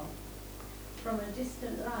come from?" "From a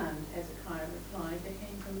distant land," Hezekiah replied. "They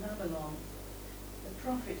came from Babylon." The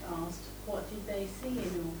prophet asked, "What did they see in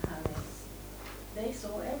your palace?" "They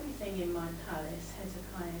saw everything in my palace,"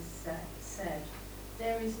 Hezekiah said.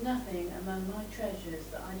 "There is nothing among my treasures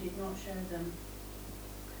that I did not show them."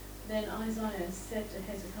 Then Isaiah said to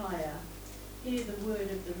Hezekiah, "Hear the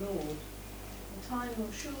word of the Lord. The time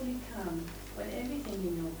will surely come when everything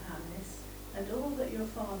in your palace and all that your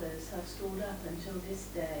fathers have stored up until this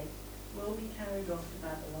day will be carried off to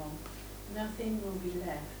Babylon. Nothing will be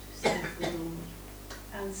left, says the Lord.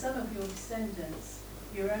 And some of your descendants,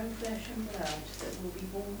 your own flesh and blood that will be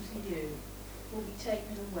born to you, will be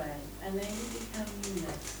taken away, and they will become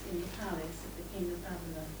eunuchs in the palace of the king of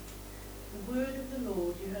Babylon. The word of the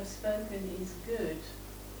Lord you have spoken is good,"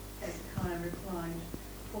 Hezekiah replied,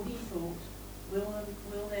 for he thought,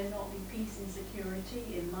 will there not be peace and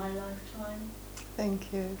security in my lifetime?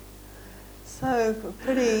 Thank you. So, a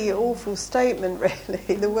pretty awful statement,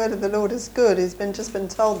 really. The word of the Lord is good. He's just been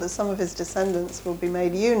told that some of his descendants will be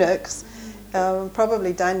made eunuchs,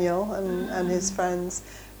 probably Daniel and his friends,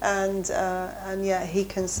 and yet he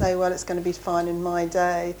can say, well, it's going to be fine in my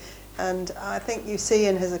day. And I think you see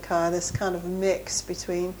in Hezekiah this kind of mix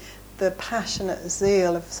between the passionate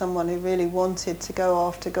zeal of someone who really wanted to go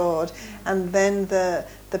after God, and then the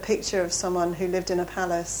picture of someone who lived in a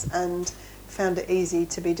palace and found it easy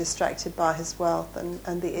to be distracted by his wealth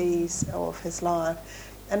and the ease of his life.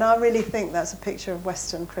 And I really think that's a picture of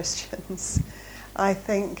Western Christians. I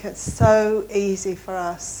think it's so easy for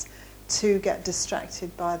us to get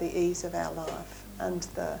distracted by the ease of our life and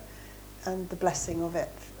the blessing of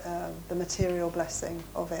it, the material blessing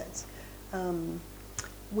of it.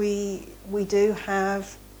 We do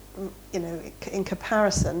have, in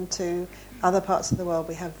comparison to other parts of the world,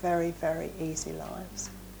 we have very, very easy lives.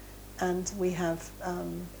 And we have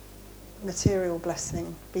material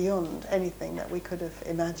blessing beyond anything that we could have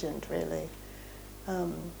imagined, really.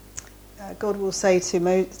 God will say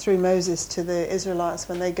through Moses to the Israelites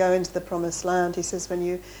when they go into the promised land, he says, when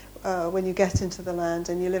you get into the land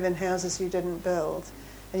and you live in houses you didn't build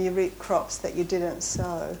and you reap crops that you didn't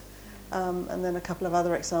sow, and then a couple of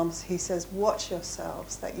other examples, he says, watch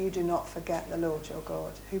yourselves that you do not forget the Lord your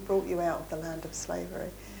God who brought you out of the land of slavery.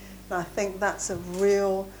 And I think that's a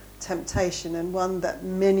real temptation, and one that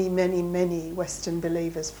many, many, many Western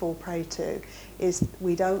believers fall prey to, is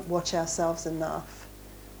we don't watch ourselves enough.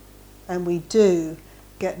 And we do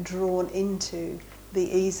get drawn into the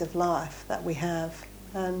ease of life that we have.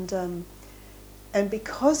 And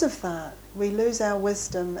because of that, we lose our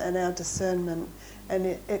wisdom and our discernment, and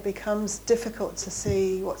it becomes difficult to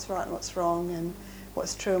see what's right and what's wrong, and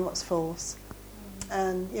what's true and what's false.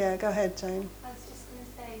 And yeah, go ahead, Jane. I was just going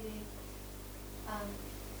to say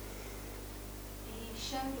he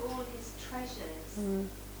showed all his treasures to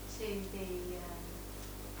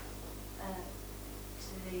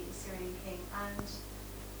the Assyrian king, and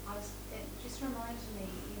it just reminded me,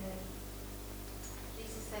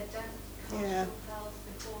 Jesus said, "Don't cast your pearls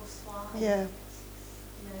before swine, Yeah.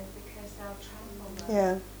 because they'll trample them."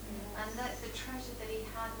 Yeah. And that the treasure that he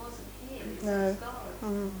had wasn't his, No. it was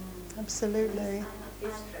God. Absolutely. And I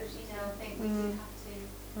think we do have to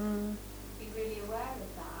be really aware of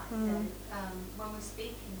that. When we're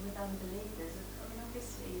speaking with unbelievers,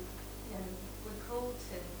 obviously, we're called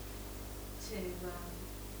to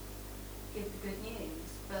give the good news,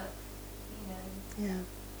 but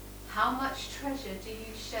how much treasure do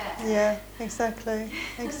you share? Yeah, exactly.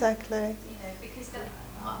 Because I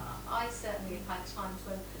certainly have had times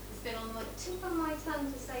when it's been on the tip of my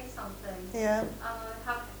tongue to say something. Yeah.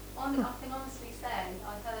 I can honestly say, I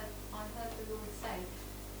heard the Lord say,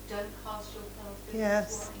 "Don't cast your pearls before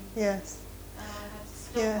swine." Yes. And I had to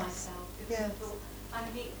stop myself because I thought, I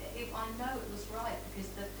know it was right,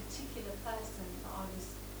 because the particular person that I was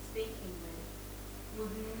speaking with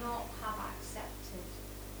would not have accepted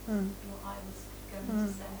what I was going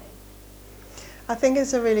to say. I think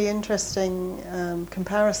it's a really interesting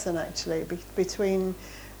comparison, actually, between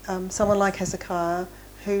someone like Hezekiah,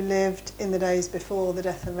 who lived in the days before the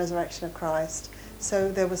death and resurrection of Christ.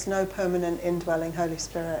 So there was no permanent indwelling Holy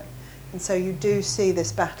Spirit. And so you do see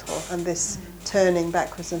this battle and this turning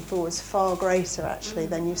backwards and forwards far greater, actually,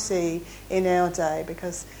 than you see in our day,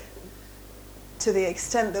 because to the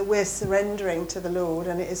extent that we're surrendering to the Lord,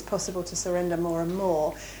 and it is possible to surrender more and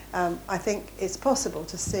more, I think it's possible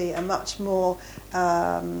to see a much more,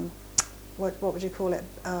 what would you call it,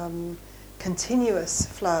 continuous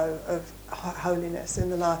flow of holiness in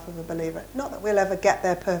the life of a believer. Not that we'll ever get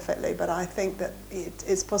there perfectly, but I think that it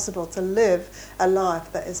is possible to live a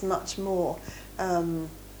life that is much more,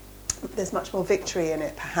 there's much more victory in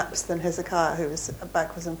it, perhaps, than Hezekiah, who was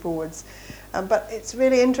backwards and forwards. But it's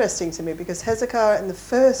really interesting to me, because Hezekiah, in the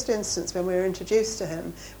first instance when we were introduced to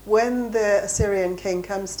him, when the Assyrian king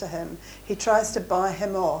comes to him, he tries to buy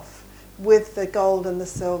him off with the gold and the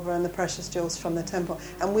silver and the precious jewels from the temple.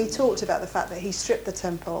 And we talked about the fact that he stripped the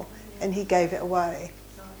temple and he gave it away.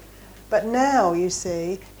 But now, you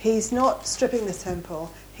see, he's not stripping the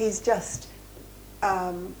temple, he's just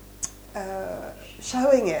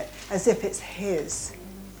showing it as if it's his.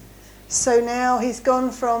 So now he's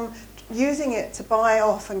gone from using it to buy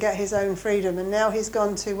off and get his own freedom, and now he's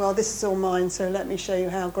gone to, well, this is all mine, so let me show you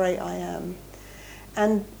how great I am.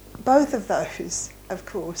 And both of those, of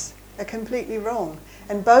course, are completely wrong.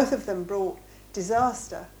 And both of them brought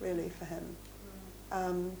disaster, really, for him.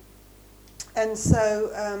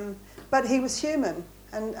 But he was human,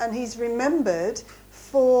 and he's remembered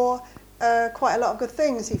for quite a lot of good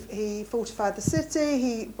things. He fortified the city,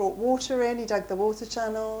 he brought water in, he dug the water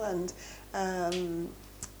channel, and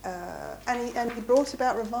he brought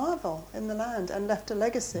about revival in the land and left a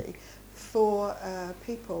legacy for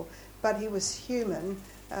people. But he was human,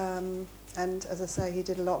 and as I say, he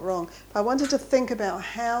did a lot wrong. But I wanted to think about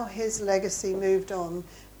how his legacy moved on,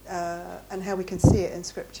 and how we can see it in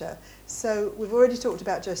Scripture. So we've already talked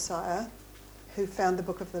about Josiah, who found the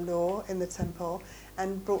Book of the Law in the temple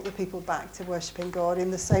and brought the people back to worshipping God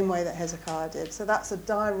in the same way that Hezekiah did. So that's a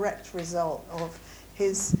direct result of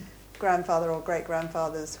his grandfather or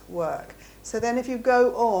great-grandfather's work. So then if you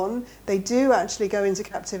go on, they do actually go into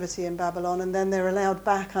captivity in Babylon, and then they're allowed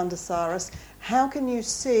back under Cyrus. How can you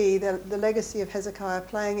see the legacy of Hezekiah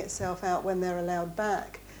playing itself out when they're allowed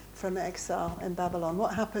back from exile in Babylon?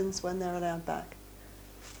 What happens when they're allowed back?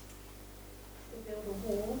 They build a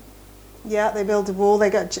wall. Yeah, they build a wall.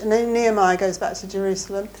 Nehemiah goes back to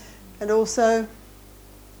Jerusalem, and also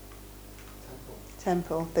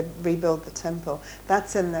temple. They rebuild the temple.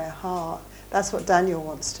 That's in their heart. That's what Daniel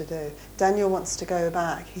wants to do. Daniel wants to go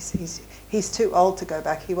back. He's too old to go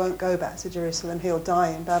back. He won't go back to Jerusalem. He'll die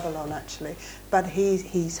in Babylon, actually. But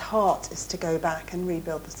his heart is to go back and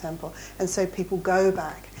rebuild the temple. And so people go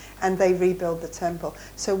back and they rebuild the temple.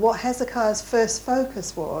 So what Hezekiah's first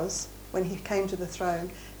focus was, when he came to the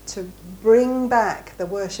throne, to bring back the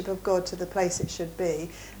worship of God to the place it should be,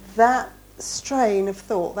 that strain of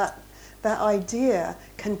thought, that idea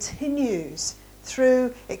continues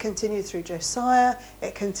through Josiah,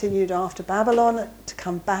 it continued after Babylon to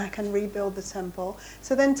come back and rebuild the temple.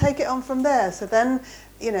 So then take it on from there. So then,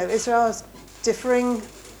 Israel's differing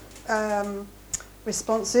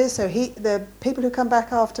responses. So the people who come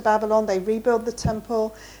back after Babylon, they rebuild the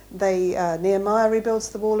temple. Nehemiah rebuilds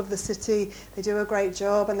the wall of the city. They do a great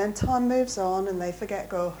job, and then time moves on, and they forget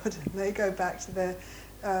God, and they go back to their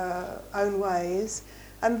own ways.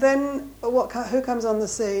 And then who comes on the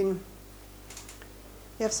scene?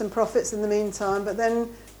 You have some prophets in the meantime, but then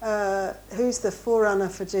who's the forerunner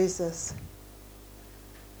for Jesus?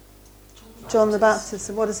 John the Baptist.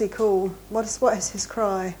 And what does he call? What is his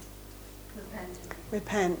cry?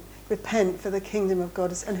 Repent. Repent, for the kingdom of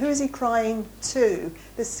God is. And who is he crying to?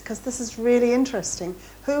 Because this is really interesting.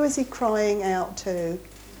 Who is he crying out to?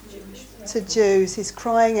 To Jews. He's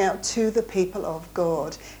crying out to the people of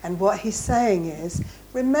God. And what he's saying is,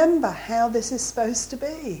 remember how this is supposed to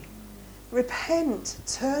be. Repent,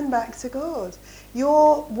 turn back to God.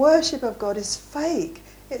 Your worship of God is fake.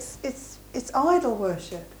 It's idol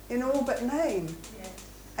worship in all but name. Yes.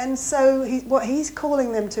 And so what he's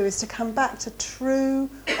calling them to is to come back to true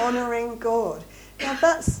honouring God. Now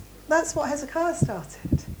that's what Hezekiah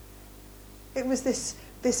started. It was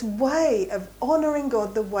this way of honouring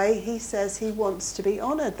God the way he says he wants to be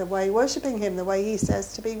honoured, the way worshipping him the way he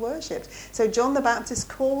says to be worshipped. So John the Baptist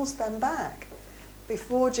calls them back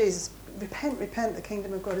before Jesus. Repent, repent, the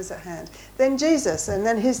kingdom of God is at hand. Then Jesus, and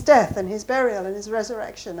then his death and his burial and his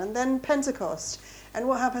resurrection, and then Pentecost. And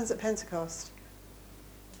what happens at Pentecost?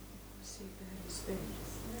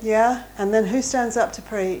 Yeah, and then who stands up to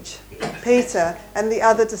preach? Peter, and the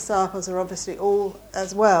other disciples are obviously all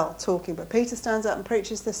as well talking, but Peter stands up and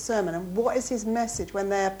preaches this sermon. And what is his message when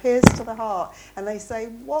they are pierced to the heart and they say,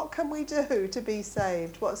 what can we do to be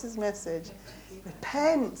saved? What's his message?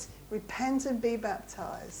 Repent, repent and be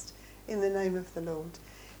baptized in the name of the Lord.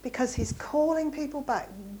 Because he's calling people back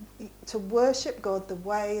to worship God the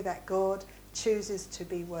way that God chooses to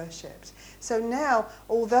be worshipped. So now,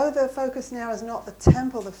 although the focus now is not the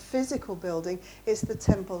temple, the physical building, it's the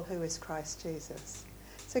temple who is Christ Jesus.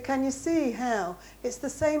 So can you see how it's the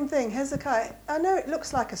same thing? Hezekiah, I know it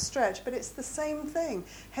looks like a stretch, but it's the same thing.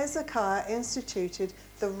 Hezekiah instituted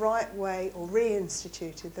the right way, or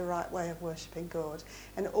reinstituted the right way of worshipping God.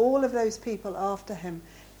 And all of those people after him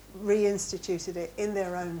reinstituted it in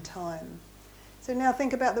their own time. So now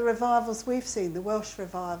think about the revivals we've seen, the Welsh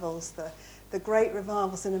revivals, the great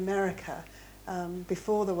revivals in America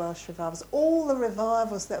before the Welsh revivals, all the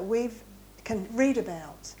revivals that we can read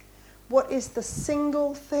about. What is the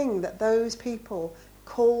single thing that those people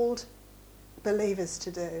called believers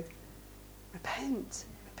to do? Repent,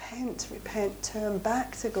 repent, repent, turn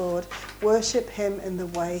back to God, worship him in the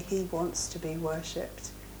way he wants to be worshipped.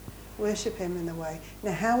 Worship him in the way.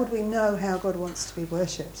 Now, how would we know how God wants to be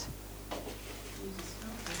worshipped?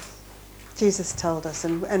 Jesus told us.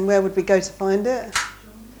 And where would we go to find it?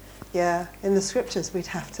 Yeah, in the scriptures. We'd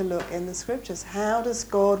have to look in the scriptures. How does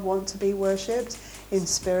God want to be worshipped? In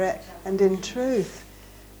spirit and in truth.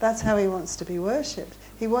 That's how he wants to be worshipped.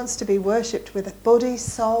 He wants to be worshipped with body,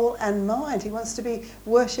 soul and mind. He wants to be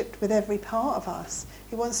worshipped with every part of us.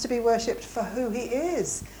 He wants to be worshipped for who he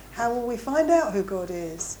is. How will we find out who God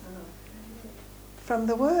is? From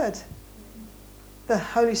the Word. The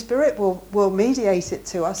Holy Spirit will mediate it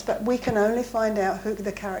to us, but we can only find out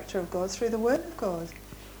the character of God through the Word of God.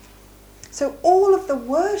 So all of the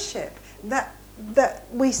worship that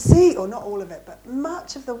we see, or not all of it, but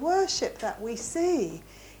much of the worship that we see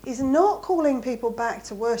is not calling people back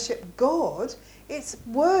to worship God, it's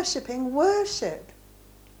worshipping worship.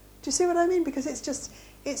 Do you see what I mean? Because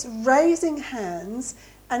it's raising hands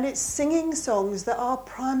and it's singing songs that are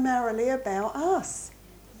primarily about us.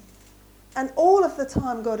 And all of the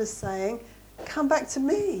time God is saying, come back to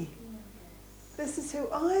me. This is who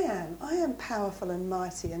I am. I am powerful and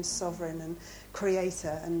mighty and sovereign and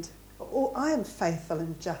creator, and I am faithful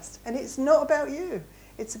and just. And it's not about you.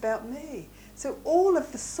 It's about me. So all of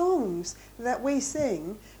the songs that we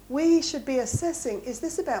sing, we should be assessing, is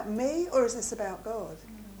this about me or is this about God?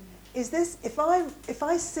 Is this, if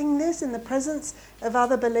I sing this in the presence of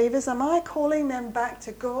other believers, am I calling them back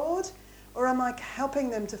to God, or am I helping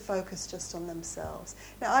them to focus just on themselves?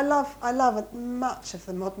 Now, I love much of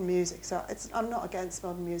the modern music, so I'm not against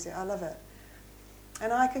modern music. I love it.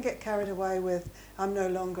 And I can get carried away with, I'm no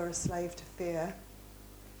longer a slave to fear.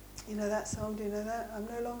 You know that song? Do you know that? I'm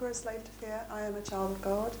no longer a slave to fear. I am a child of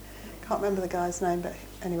God. Can't remember the guy's name, but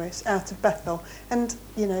anyway, it's out of Bethel. And,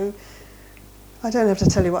 I don't have to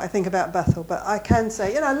tell you what I think about Bethel, but I can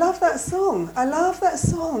say, I love that song. I love that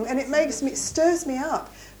song, and it stirs me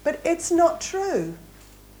up. But it's not true.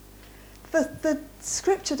 The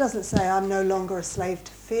scripture doesn't say I'm no longer a slave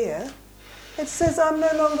to fear. It says I'm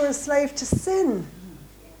no longer a slave to sin.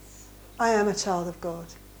 I am a child of God.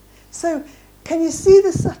 So can you see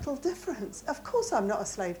the subtle difference? Of course I'm not a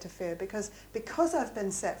slave to fear because I've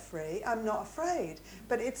been set free, I'm not afraid.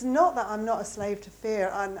 But it's not that I'm not a slave to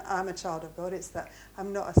fear, I'm a child of God. It's that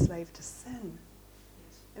I'm not a slave to sin.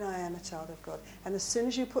 And I am a child of God. And as soon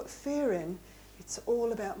as you put fear in, it's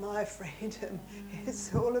all about my freedom.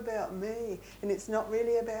 It's all about me. And it's not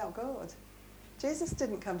really about God. Jesus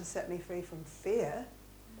didn't come to set me free from fear.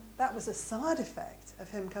 That was a side effect of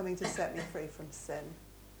him coming to set me free from sin.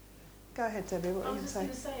 Go ahead, Debbie, what were you going to say? I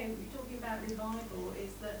was just going to say, talking about revival,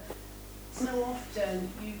 is that so often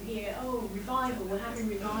you hear, revival, we're having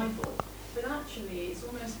revival. But actually, it's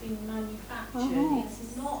almost been manufactured.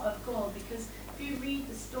 It's not of God, because if you read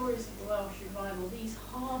the stories of the Welsh revival, these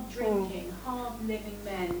hard-drinking, hard-living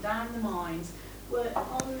men down the mines were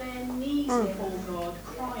on their knees before God,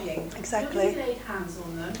 crying. Exactly. Nobody laid hands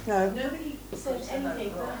on them. No. Nobody said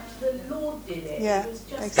anything. The Lord did it. Yeah, It was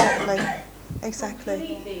just exactly.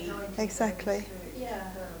 completely. Exactly.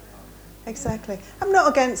 Yeah. Exactly. I'm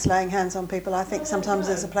not against laying hands on people. I think sometimes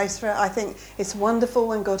there's a place for it. I think it's wonderful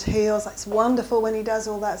when God heals. It's wonderful when he does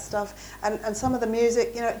all that stuff. And some of the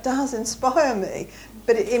music, it does inspire me.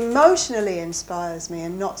 But it emotionally inspires me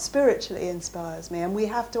and not spiritually inspires me. And we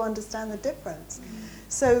have to understand the difference.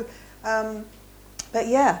 So, but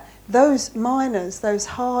yeah, those miners, those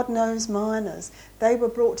hard-nosed miners, they were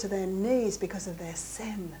brought to their knees because of their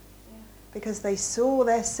sin. Because they saw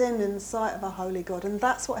their sin in the sight of a holy God. And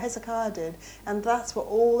that's what Hezekiah did. And that's what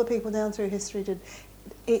all the people down through history did.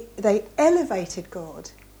 They elevated God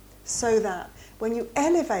so that when you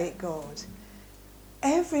elevate God,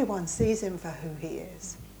 everyone sees him for who he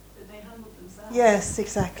is. But they humbled themselves. Yes,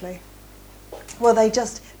 exactly. Well, they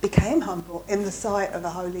just became humble in the sight of a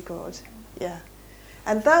holy God. Yeah.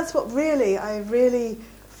 And that's what I really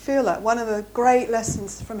feel like one of the great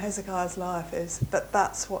lessons from Hezekiah's life is that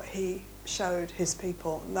that's what he showed his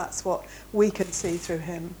people, and that's what we can see through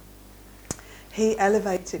him. He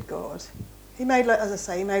elevated God. He made loads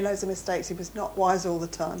of mistakes. He was not wise all the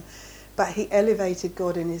time, but he elevated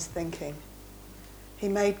God in his thinking. He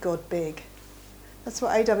made God big. That's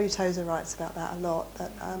what A.W. Tozer writes about that a lot.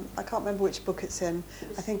 That I can't remember which book it's in.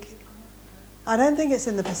 I don't think it's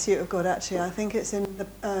in The Pursuit of God, actually. I think it's in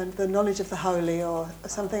the Knowledge of the Holy or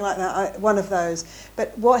something like that, one of those.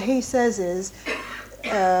 But what he says is,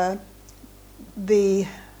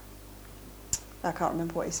 I can't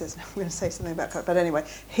remember what he says. I'm going to say something about God. But anyway,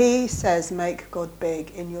 he says make God big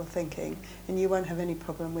in your thinking and you won't have any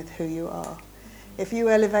problem with who you are. If you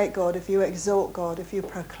elevate God, if you exalt God, if you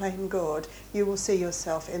proclaim God, you will see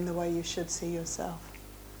yourself in the way you should see yourself.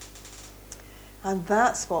 And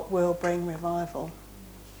that's what will bring revival,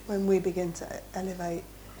 when we begin to elevate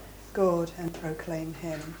God and proclaim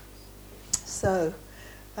him. So,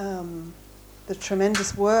 the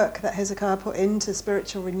tremendous work that Hezekiah put into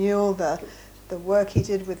spiritual renewal, the work he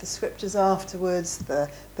did with the scriptures afterwards, the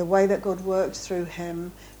way that God worked through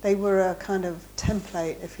him, they were a kind of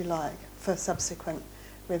template, if you like, for subsequent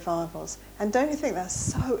revivals. And don't you think that's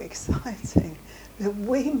so exciting, that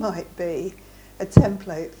we might be a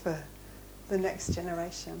template for the next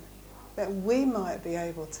generation, that we might be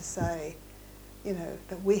able to say,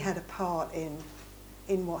 that we had a part in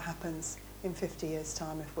what happens in 50 years'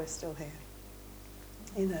 time if we're still here.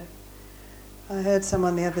 I heard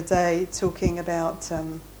someone the other day talking about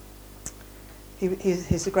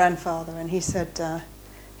he's a grandfather, and he said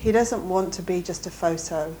he doesn't want to be just a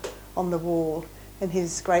photo on the wall and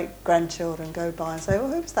his great-grandchildren go by and say, oh,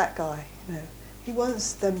 who was that guy? He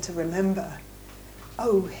wants them to remember,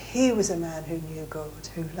 oh, he was a man who knew God,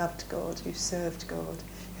 who loved God, who served God,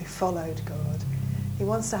 who followed God. He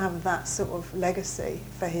wants to have that sort of legacy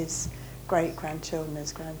for his great-grandchildren,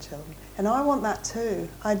 his grandchildren. And I want that too.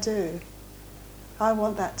 I do. I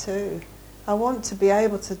want that too. I want to be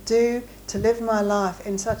able to live my life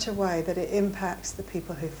in such a way that it impacts the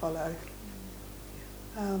people who follow.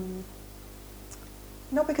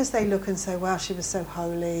 Not because they look and say, wow, she was so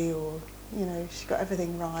holy, or, she got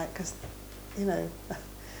everything right, because,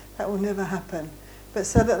 that will never happen. But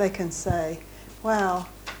so that they can say, wow,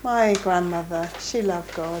 my grandmother, she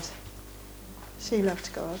loved God. She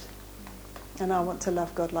loved God. And I want to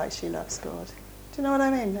love God like she loves God. Do you know what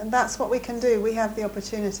I mean? And that's what we can do. We have the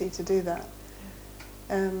opportunity to do that.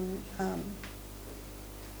 And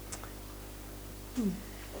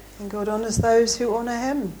God honours those who honour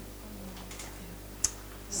him.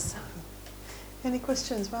 So, Any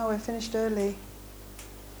questions? Wow, we're finished early.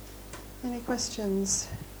 Any questions?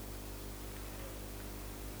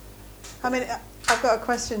 I mean, I've got a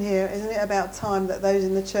question here. Isn't it about time that those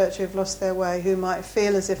in the church who have lost their way, who might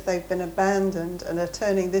feel as if they've been abandoned and are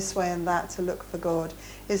turning this way and that to look for God,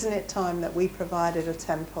 isn't it time that we provided a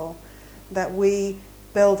temple, that we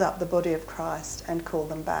build up the body of Christ and call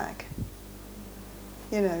them back?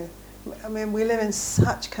 You know, I mean, we live in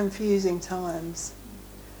such confusing times,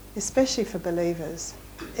 especially for believers.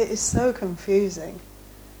 It is so confusing.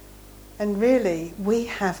 And really, we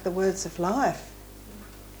have the words of life.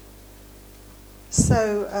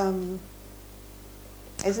 So,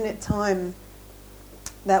 isn't it time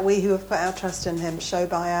that we who have put our trust in him show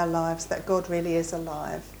by our lives that God really is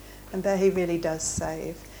alive, and that he really does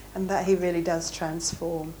save, and that he really does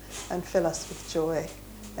transform and fill us with joy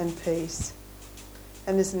and peace?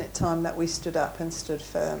 And isn't it time that we stood up and stood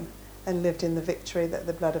firm and lived in the victory that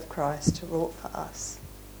the blood of Christ wrought for us?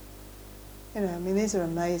 You know, I mean, these are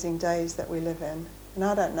amazing days that we live in, and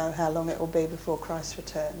I don't know how long it will be before Christ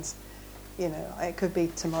returns. You know, it could be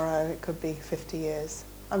tomorrow, it could be 50 years.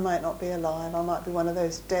 I might not be alive, I might be one of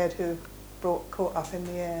those dead who caught up in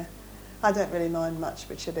the air. I don't really mind much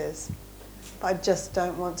which it is. But I just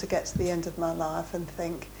don't want to get to the end of my life and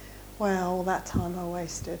think, well, all that time I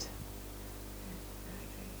wasted.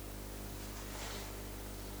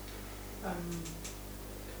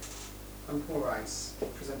 When Paul writes,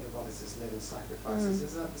 present your bodies as living sacrifices,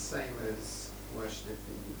 is that the same as worship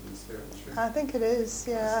in spirit and truth? I think it is,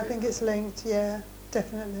 yeah. I think it's linked, yeah,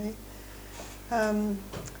 definitely.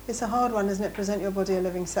 It's a hard one, isn't it? Present your body a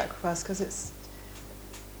living sacrifice, because it's,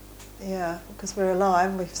 yeah, because we're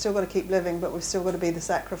alive, we've still got to keep living, but we've still got to be the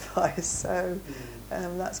sacrifice. So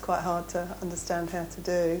that's quite hard to understand how to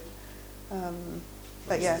do.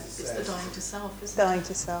 But yeah, it's the dying to self, isn't dying it?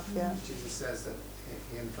 to self, yeah. Jesus says that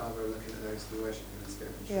he and the Father are looking at those who worship him in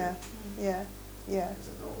spirit and truth. Yeah. Is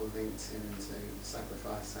it not all linked into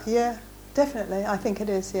sacrifice? Yeah, definitely. I think it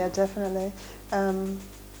is, yeah, definitely.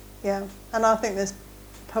 Yeah, and I think there's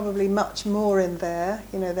probably much more in there,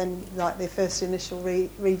 you know, than like the first initial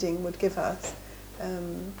reading would give us.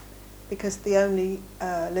 Because the only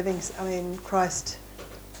Christ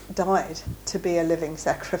died to be a living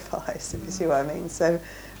sacrifice, if you see what I mean. So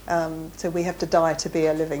we have to die to be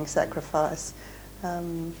a living sacrifice.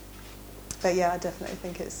 But yeah, I definitely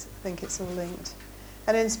think it's all linked.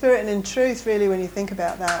 And in spirit and in truth, really, when you think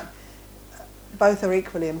about that, both are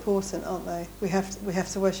equally important, aren't they? We have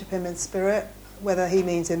to worship him in spirit, whether he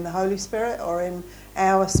means in the Holy Spirit or in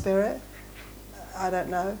our spirit. I don't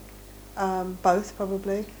know. Both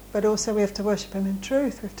probably. But also we have to worship him in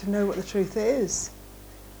truth. We have to know what the truth is.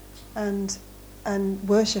 And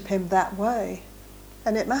worship him that way.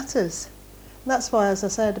 And it matters. And that's why, as I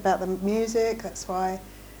said about the music, that's why,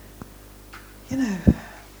 you know,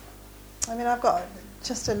 I mean, I've got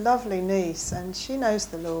just a lovely niece, and she knows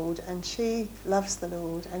the Lord, and she loves the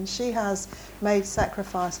Lord, and she has made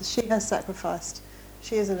sacrifices. She has sacrificed.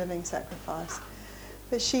 She is a living sacrifice.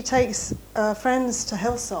 But she takes friends to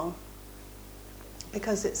Hillsong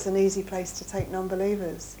because it's an easy place to take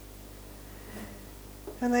non-believers.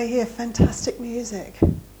 And they hear fantastic music.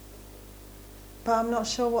 But I'm not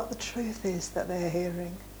sure what the truth is that they're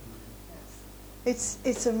hearing.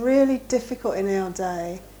 It's a really difficult in our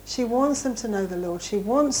day. She wants them to know the Lord. She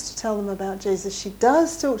wants to tell them about Jesus. She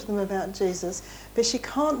does talk to them about Jesus, but she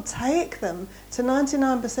can't take them to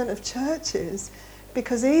 99% of churches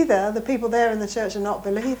because either the people there in the church are not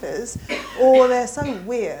believers or they're so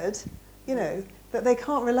weird, you know, that they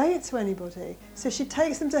can't relate to anybody. So she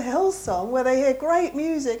takes them to Hillsong where they hear great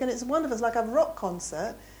music and it's wonderful. It's like a rock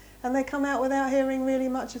concert, and they come out without hearing really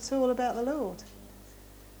much at all about the Lord.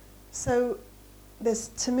 So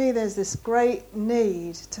to me there's this great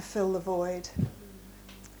need to fill the void.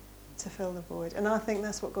 To fill the void. And I think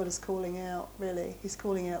that's what God is calling out, really. He's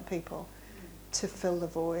calling out people to fill the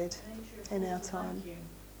void in our time.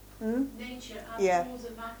 Nature Yeah. abhors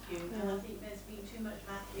a vacuum, and I think there's been too much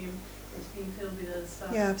vacuum that's been filled with other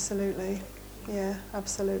stuff. Yeah, absolutely. Yeah,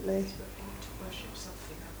 absolutely. To worship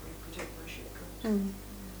something, we don't worship God.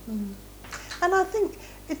 And I think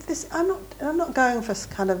it's this. I'm not going for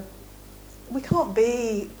kind of. We can't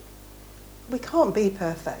be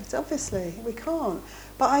perfect. Obviously, we can't.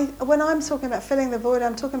 But when I'm talking about filling the void,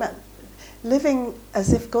 I'm talking about living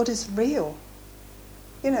as if God is real.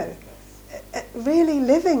 You know, really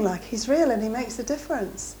living like He's real and He makes a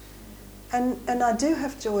difference. And I do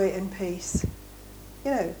have joy and peace.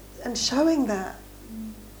 You know, and showing that.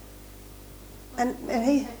 And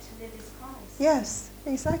He. To live is Christ. Yes,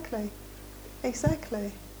 exactly.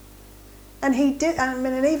 And he did. I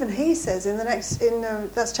mean, and even he says in the next,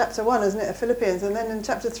 that's chapter 1, isn't it, of Philippians? And then in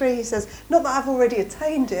chapter 3 he says, "Not that I've already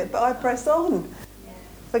attained it, but I press on,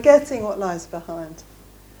 forgetting what lies behind."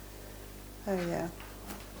 Oh yeah.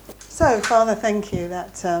 So, Father, thank you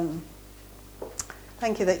that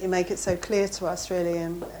you make it so clear to us, really,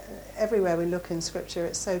 and everywhere we look in Scripture,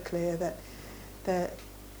 it's so clear that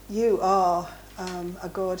you are a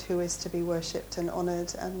God who is to be worshipped and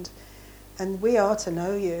honoured, and we are to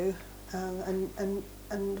know you,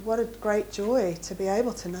 and what a great joy to be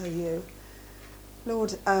able to know you,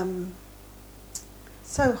 Lord.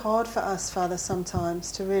 So hard for us, Father,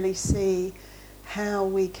 sometimes to really see how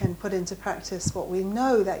we can put into practice what we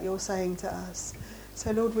know that you're saying to us.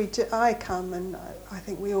 So, Lord, I come, and I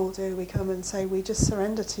think we all do, we come and say, we just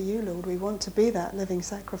surrender to you, Lord. We want to be that living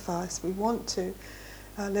sacrifice. We want to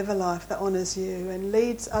live a life that honours you and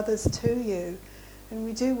leads others to you. And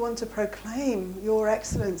we do want to proclaim your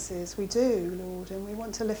excellencies. We do, Lord, and we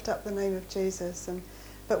want to lift up the name of Jesus.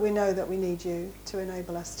 But we know that we need you to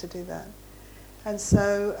enable us to do that. And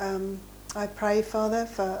so I pray, Father,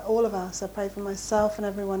 for all of us. I pray for myself and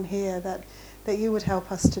everyone here that you would help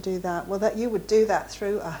us to do that. Well, that you would do that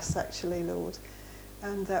through us, actually, Lord.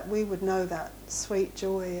 And that we would know that sweet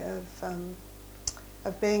joy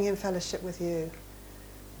of being in fellowship with you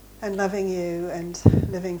and loving you and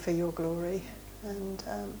living for your glory. And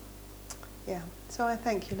so I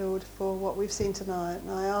thank you, Lord, for what we've seen tonight. And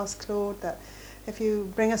I ask, Lord, that if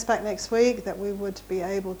you bring us back next week, that we would be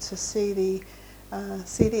able to see the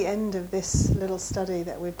end of this little study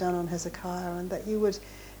that we've done on Hezekiah, and that you would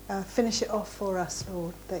finish it off for us,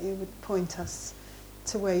 Lord, that you would point us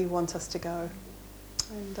to where you want us to go.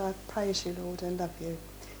 And I praise you, Lord, and love you.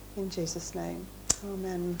 In Jesus' name,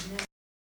 amen.